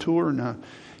weren't mature enough.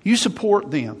 You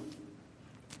support them.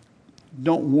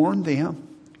 Don't warn them.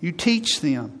 You teach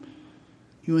them.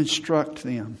 You instruct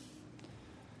them.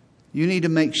 You need to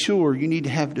make sure, you need to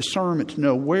have discernment to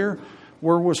know where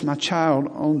was my child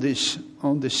on this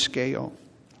scale.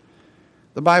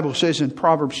 The Bible says in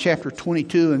Proverbs chapter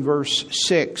 22 and verse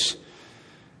 6,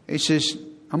 it says,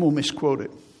 I'm going to misquote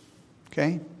it.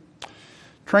 Okay?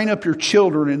 Train up your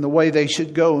children in the way they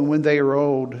should go, and when they are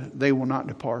old, they will not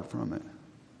depart from it.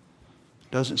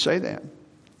 It doesn't say that.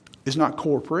 It's not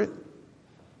corporate.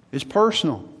 It's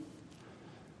personal.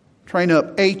 Train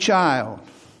up a child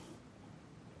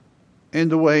in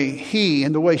the way he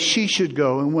and the way she should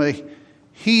go, and when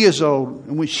he is old,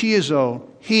 and when she is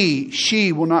old,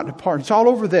 she will not depart. It's all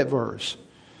over that verse.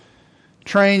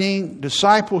 Training,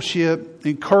 discipleship,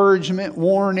 encouragement,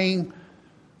 warning,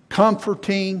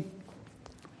 comforting,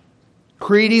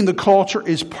 creating the culture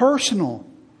is personal.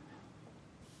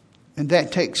 And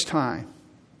that takes time.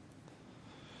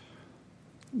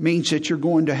 It means that you're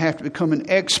going to have to become an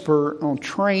expert on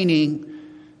training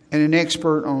and an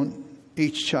expert on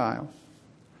each child.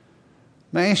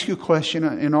 May I ask you a question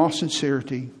in all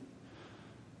sincerity?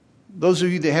 Those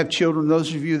of you that have children,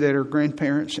 those of you that are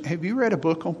grandparents, have you read a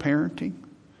book on parenting?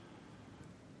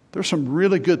 There's some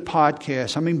really good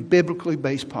podcasts. I mean, biblically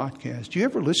based podcasts. Do you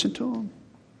ever listen to them?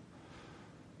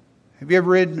 Have you ever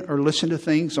read or listened to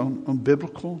things on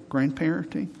biblical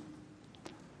grandparenting?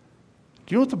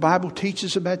 Do you know what the Bible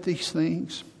teaches about these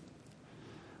things?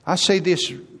 I say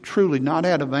this truly, not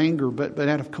out of anger, but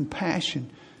out of compassion.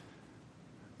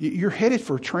 You're headed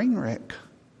for a train wreck.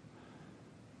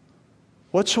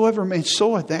 Whatsoever man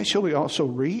soweth, that shall he also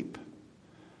reap.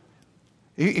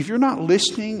 If you're not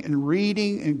listening and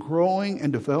reading and growing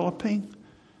and developing,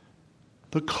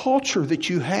 the culture that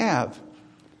you have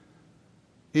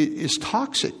is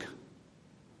toxic.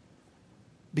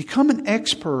 Become an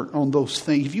expert on those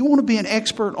things. If you want to be an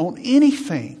expert on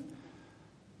anything,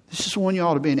 this is one you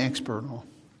ought to be an expert on.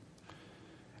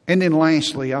 And then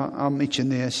lastly, I'll mention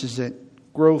this, is that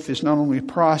growth is not only a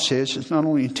process, it's not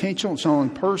only intentional, it's not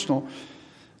only personal.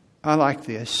 I like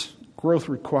this. Growth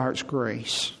requires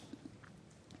grace.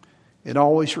 It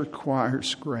always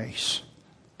requires grace.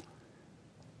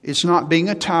 It's not being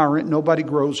a tyrant. Nobody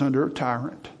grows under a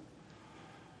tyrant.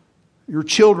 Your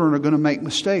children are going to make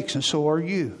mistakes, and so are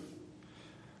you.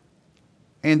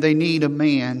 And they need a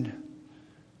man.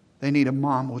 They need a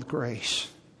mom with grace.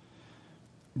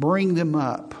 Bring them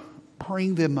up.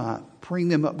 Bring them up. Bring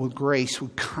them up with grace,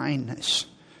 with kindness.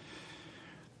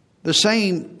 The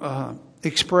same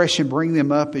expression, bring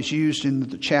them up, is used in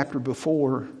the chapter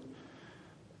before.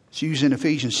 It's used in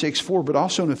Ephesians 6:4, but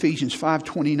also in Ephesians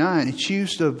 5:29. It's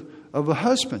used of a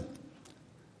husband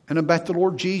and about the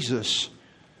Lord Jesus.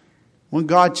 When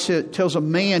God tells a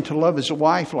man to love his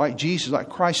wife like Jesus, like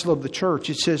Christ loved the church,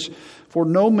 it says, for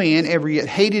no man ever yet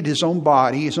hated his own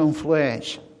body, his own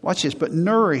flesh. Watch this, but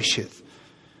nourisheth.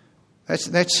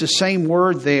 That's the same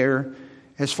word there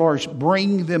as far as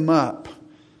bring them up.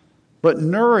 But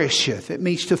nourisheth, it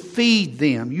means to feed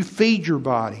them. You feed your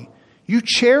body. You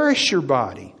cherish your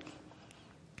body.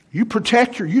 You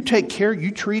protect you take care,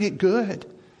 you treat it good.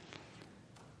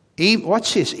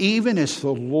 Watch this, even as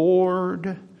the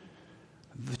Lord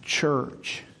the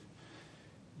church.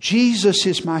 Jesus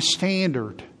is my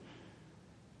standard.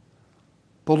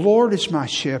 The Lord is my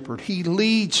shepherd. He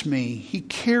leads me. He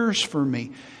cares for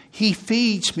me. He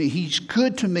feeds me. He's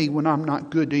good to me when I'm not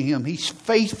good to Him. He's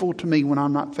faithful to me when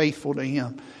I'm not faithful to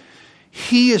Him.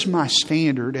 He is my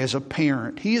standard as a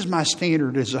parent. He is my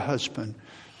standard as a husband.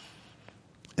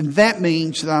 And that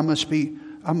means that I must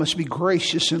be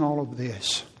gracious in all of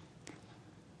this.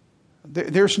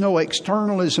 There's no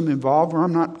externalism involved where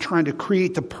I'm not trying to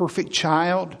create the perfect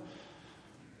child,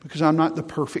 because I'm not the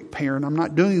perfect parent. I'm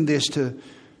not doing this to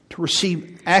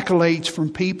receive accolades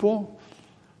from people.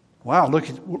 Wow, look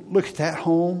at that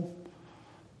home.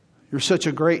 You're such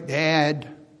a great dad.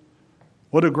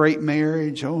 What a great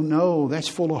marriage. Oh no, that's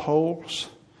full of holes.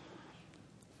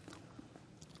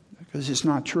 Because it's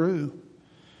not true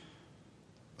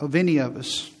of any of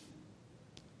us.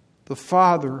 The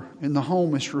father in the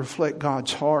home is to reflect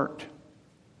God's heart.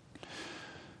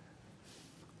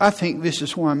 I think this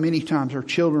is why many times our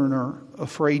children are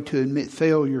afraid to admit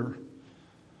failure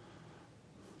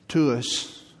to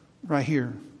us right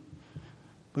here.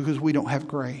 Because we don't have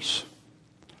grace.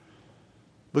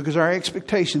 Because our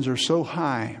expectations are so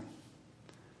high.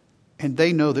 And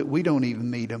they know that we don't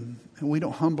even meet them. And we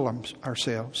don't humble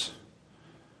ourselves.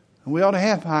 And we ought to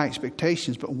have high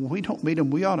expectations, but when we don't meet them,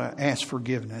 we ought to ask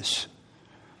forgiveness.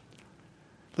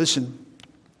 Listen,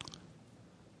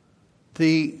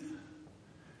 the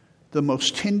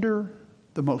most tender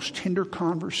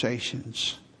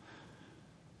conversations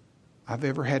I've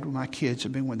ever had with my kids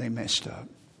have been when they messed up.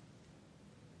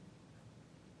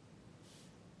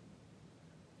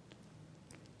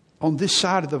 On this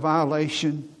side of the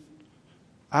violation,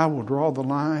 I will draw the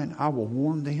line. I will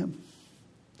warn them.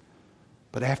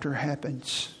 But after it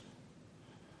happens,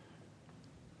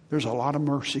 there's a lot of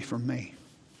mercy from me.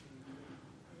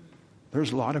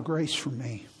 There's a lot of grace from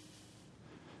me.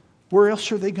 Where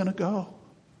else are they going to go?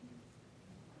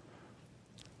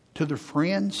 To their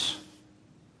friends?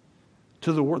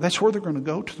 To the world? That's where they're going to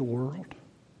go, to the world.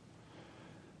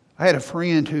 I had a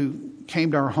friend who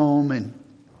came to our home, and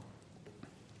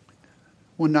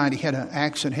one night he had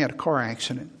a car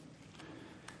accident.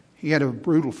 He had a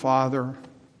brutal father.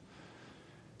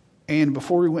 And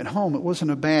before he went home, it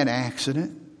wasn't a bad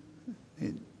accident.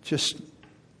 It just a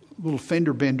little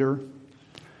fender bender.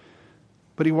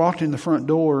 But he walked in the front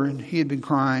door and he had been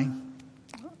crying.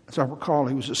 As I recall,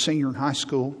 he was a senior in high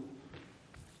school.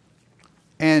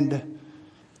 And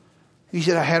he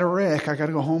said, I had a wreck. I got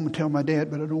to go home and tell my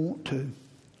dad, but I don't want to.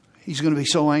 He's going to be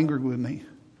so angry with me.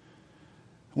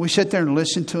 We sat there and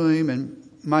listened to him. And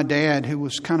my dad, who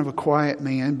was kind of a quiet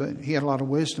man, but he had a lot of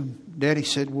wisdom, Daddy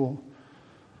said, Well,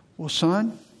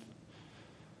 son,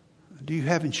 do you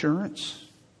have insurance?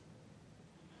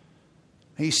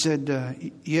 He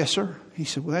said, yes, sir. He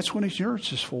said, well, that's what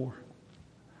insurance is for.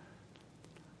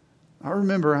 I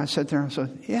remember I sat there and I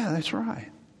said, yeah, that's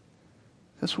right.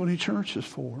 That's what insurance is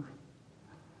for.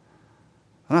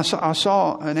 And I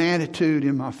saw an attitude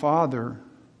in my father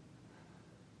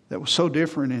that was so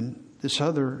different in this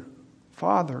other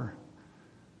father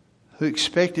who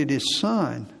expected his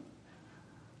son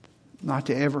not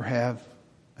to ever have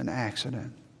an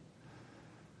accident.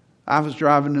 I was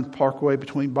driving in the parkway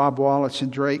between Bob Wallace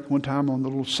and Drake one time on the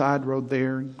little side road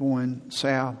there going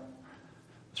south.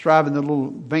 I was driving the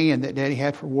little van that Daddy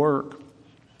had for work.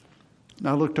 And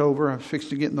I looked over, I was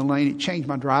fixing to get in the lane. It changed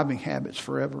my driving habits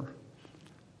forever.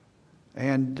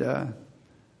 And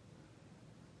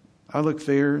I looked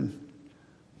there and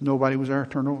nobody was there. I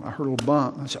turned over, I heard a little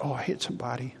bump. I said, oh, I hit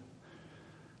somebody.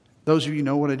 Those of you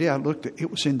know what I did. I looked at it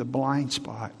was in the blind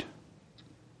spot.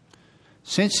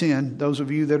 Since then, those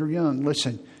of you that are young,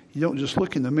 listen, you don't just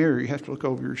look in the mirror, you have to look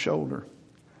over your shoulder.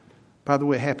 By the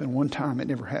way, it happened one time, it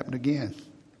never happened again.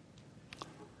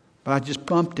 But I just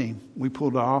bumped him. We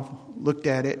pulled off, looked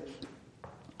at it,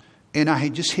 and I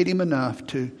had just hit him enough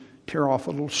to tear off a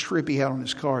little strip he had on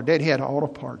his car. Dad had an auto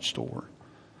parts store.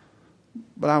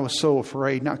 But I was so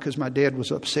afraid, not because my dad was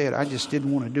upset, I just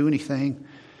didn't want to do anything.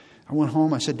 I went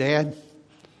home, I said, Dad,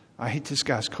 I hit this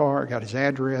guy's car, I got his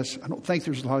address. I don't think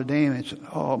there's a lot of damage.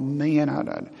 Oh, man,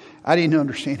 I didn't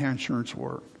understand how insurance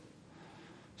worked. I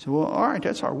said, well, all right,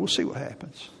 that's all right. We'll see what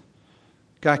happens.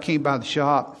 Guy came by the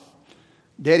shop.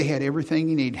 Daddy had everything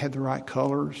he needed, had the right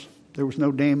colors. There was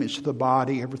no damage to the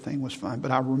body. Everything was fine.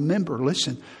 But I remember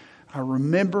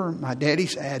my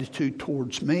daddy's attitude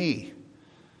towards me.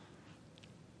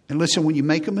 And listen, when you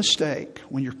make a mistake,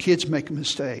 when your kids make a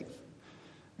mistake,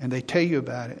 and they tell you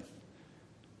about it,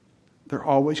 they're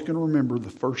always going to remember the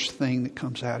first thing that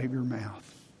comes out of your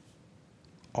mouth.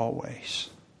 Always.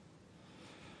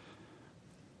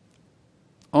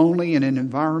 Only in an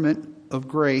environment of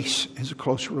grace is a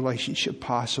close relationship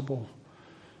possible.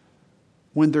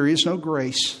 When there is no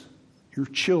grace, your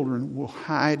children will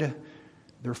hide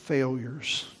their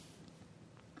failures.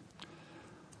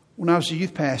 When I was a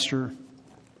youth pastor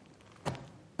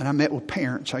and I met with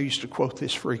parents, I used to quote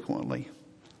this frequently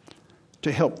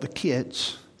to help the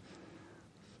kids.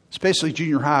 Especially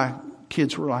junior high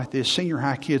kids were like this. Senior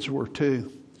high kids were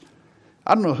too.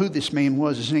 I don't know who this man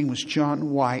was. His name was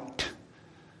John White.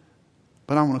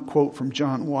 But I want to quote from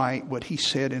John White what he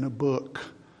said in a book.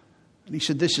 And he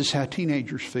said, this is how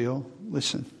teenagers feel.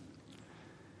 Listen.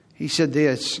 He said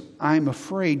this, I am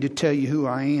afraid to tell you who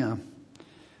I am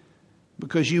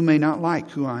because you may not like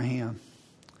who I am.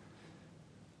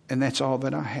 And that's all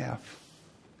that I have.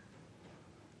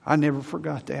 I never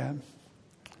forgot that.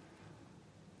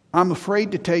 I'm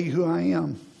afraid to tell you who I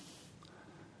am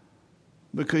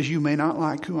because you may not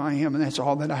like who I am, and that's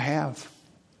all that I have.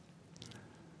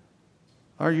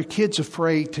 Are your kids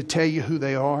afraid to tell you who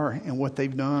they are and what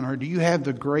they've done? Or do you have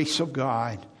the grace of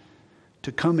God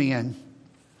to come in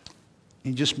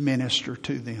and just minister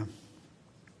to them?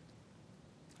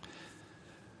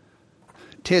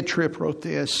 Ted Tripp wrote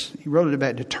this. He wrote it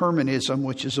about determinism,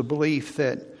 which is a belief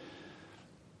that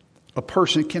a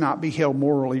person cannot be held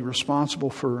morally responsible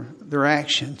for their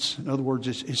actions. In other words,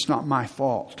 it's not my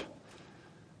fault.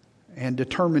 And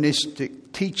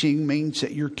deterministic teaching means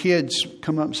that your kids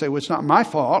come up and say, well, it's not my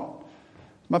fault.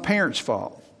 It's my parents'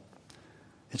 fault.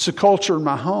 It's the culture in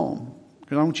my home.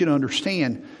 Because I want you to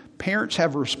understand, parents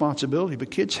have a responsibility, but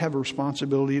kids have a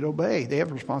responsibility to obey. They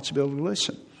have a responsibility to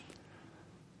listen.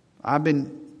 I've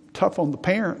been tough on the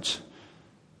parents.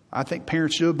 I think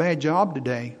parents do a bad job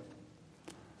today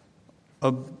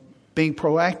of being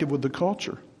proactive with the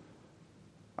culture.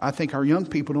 I think our young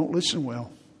people don't listen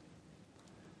well.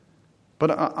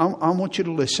 But I want you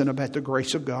to listen about the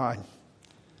grace of God.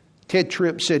 Ted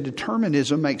Tripp said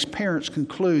determinism makes parents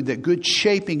conclude that good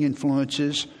shaping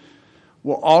influences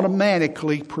will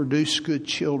automatically produce good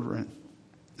children.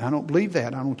 I don't believe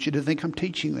that. I don't want you to think I'm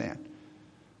teaching that.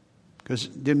 Because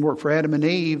it didn't work for Adam and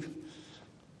Eve.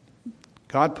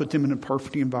 God put them in a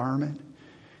perfect environment.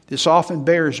 This often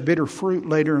bears bitter fruit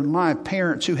later in life.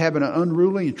 Parents who have an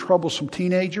unruly and troublesome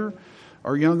teenager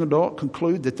or young adult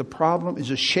conclude that the problem is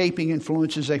the shaping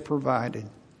influences they provided.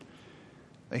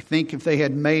 They think if they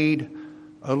had made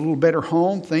a little better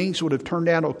home, things would have turned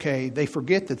out okay. They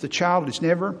forget that the child is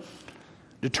never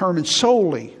determined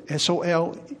solely, S-O-L-E-L-Y,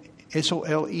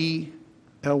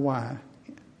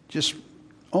 just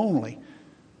only.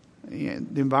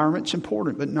 The environment's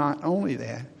important, but not only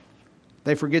that.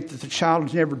 They forget that the child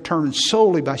is never determined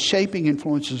solely by shaping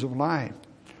influences of life.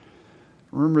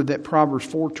 Remember that Proverbs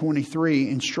 4:23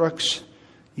 instructs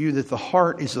you that the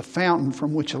heart is the fountain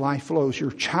from which life flows.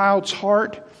 Your child's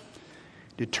heart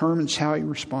determines how he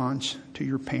responds to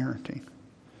your parenting.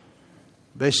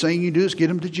 Best thing you do is get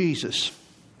him to Jesus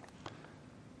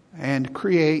and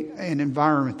create an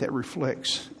environment that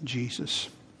reflects Jesus.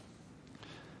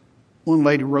 One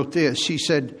lady wrote this. She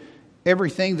said,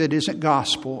 everything that isn't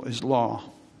gospel is law.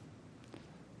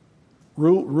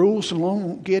 Rules alone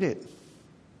won't get it.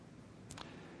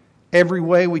 Every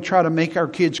way we try to make our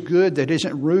kids good that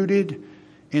isn't rooted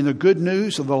in the good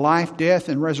news of the life, death,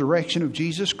 and resurrection of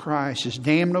Jesus Christ is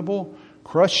damnable,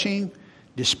 crushing,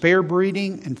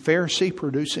 despair-breeding, and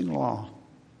Pharisee-producing law.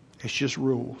 It's just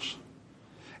rules.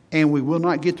 And we will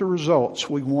not get the results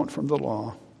we want from the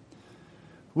law.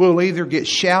 We'll either get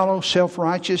shallow,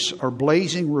 self-righteous, or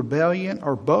blazing rebellion,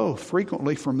 or both,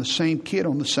 frequently from the same kid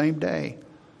on the same day.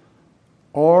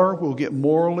 Or we'll get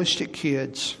moralistic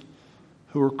kids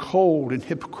who are cold and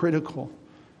hypocritical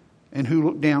and who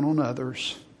look down on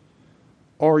others.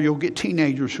 Or you'll get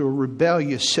teenagers who are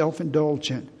rebellious,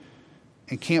 self-indulgent,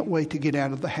 and can't wait to get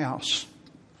out of the house.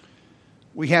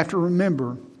 We have to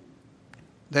remember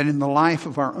that in the life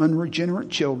of our unregenerate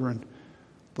children,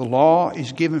 the law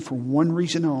is given for one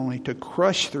reason only: to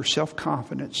crush their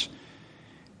self-confidence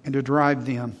and to drive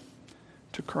them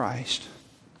to Christ.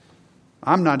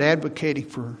 I'm not advocating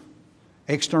for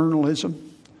externalism.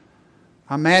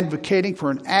 I'm advocating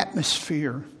for an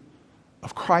atmosphere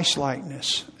of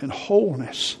Christ-likeness and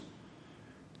wholeness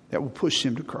that will push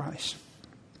them to Christ.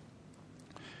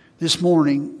 This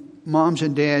morning, moms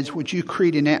and dads, would you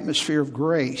create an atmosphere of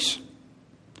grace,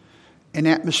 an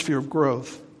atmosphere of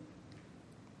growth,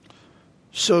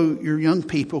 so your young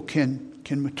people can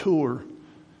mature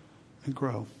and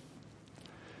grow?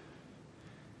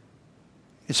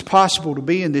 It's possible to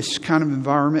be in this kind of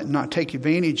environment and not take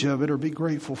advantage of it or be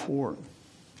grateful for it.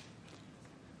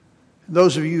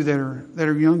 Those of you that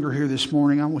are younger here this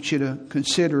morning, I want you to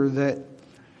consider that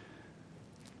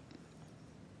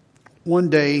one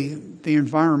day the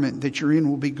environment that you're in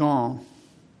will be gone.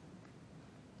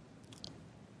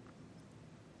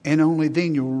 And only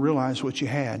then you'll realize what you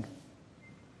had.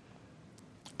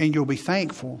 And you'll be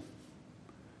thankful.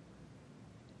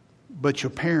 But your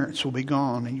parents will be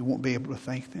gone and you won't be able to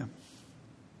thank them.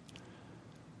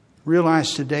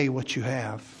 Realize today what you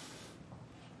have.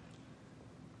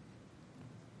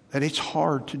 That it's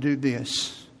hard to do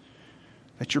this.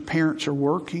 That your parents are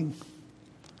working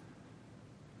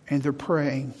and they're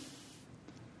praying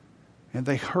and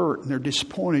they hurt and they're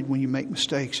disappointed when you make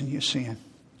mistakes and you sin.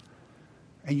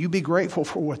 And you be grateful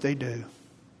for what they do.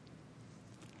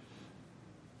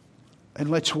 And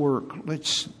let's work.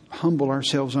 Let's humble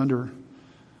ourselves under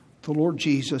the Lord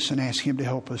Jesus and ask Him to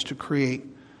help us to create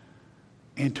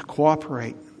and to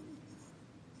cooperate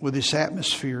with this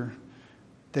atmosphere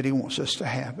that He wants us to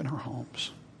have in our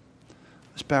homes.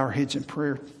 Let's bow our heads in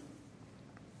prayer.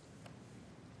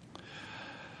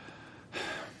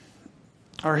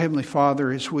 Our Heavenly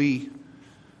Father, as we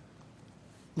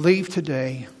leave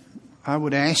today, I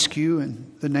would ask you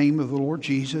in the name of the Lord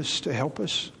Jesus to help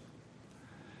us.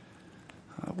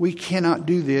 We cannot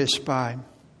do this by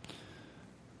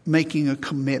making a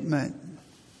commitment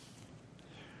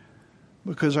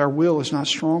because our will is not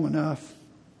strong enough.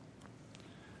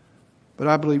 But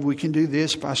I believe we can do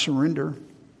this by surrender.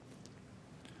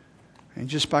 And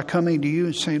just by coming to you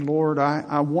and saying, Lord,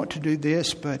 I want to do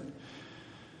this, but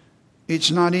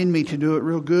it's not in me to do it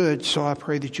real good, so I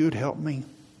pray that you would help me.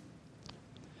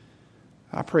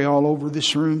 I pray all over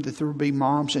this room that there would be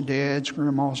moms and dads,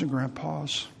 grandmas and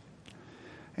grandpas,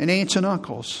 and aunts and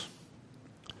uncles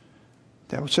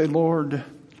that would say, Lord,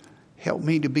 help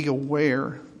me to be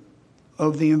aware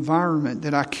of the environment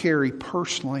that I carry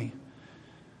personally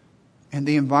and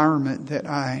the environment that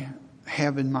I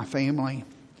have in my family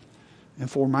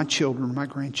and for my children, my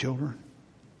grandchildren.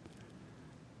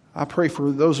 I pray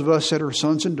for those of us that are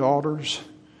sons and daughters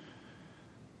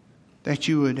that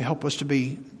you would help us to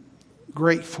be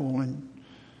grateful and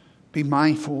be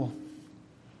mindful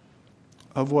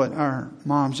of what our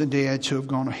moms and dads who have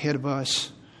gone ahead of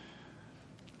us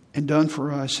and done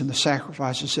for us and the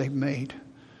sacrifices they've made.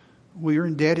 We are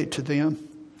indebted to them.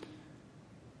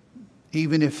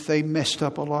 Even if they messed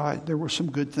up a lot, there were some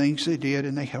good things they did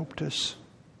and they helped us.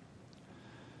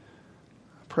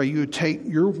 I pray you would take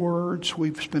your words.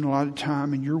 We've spent a lot of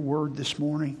time in your word this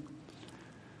morning.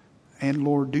 And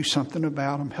Lord, do something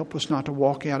about them. Help us not to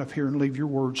walk out of here and leave your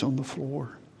words on the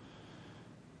floor.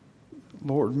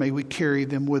 Lord, may we carry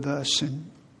them with us. And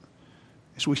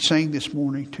as we sang this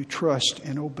morning, to trust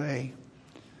and obey.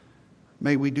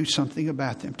 May we do something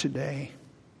about them today.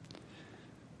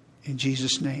 In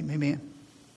Jesus' name, amen.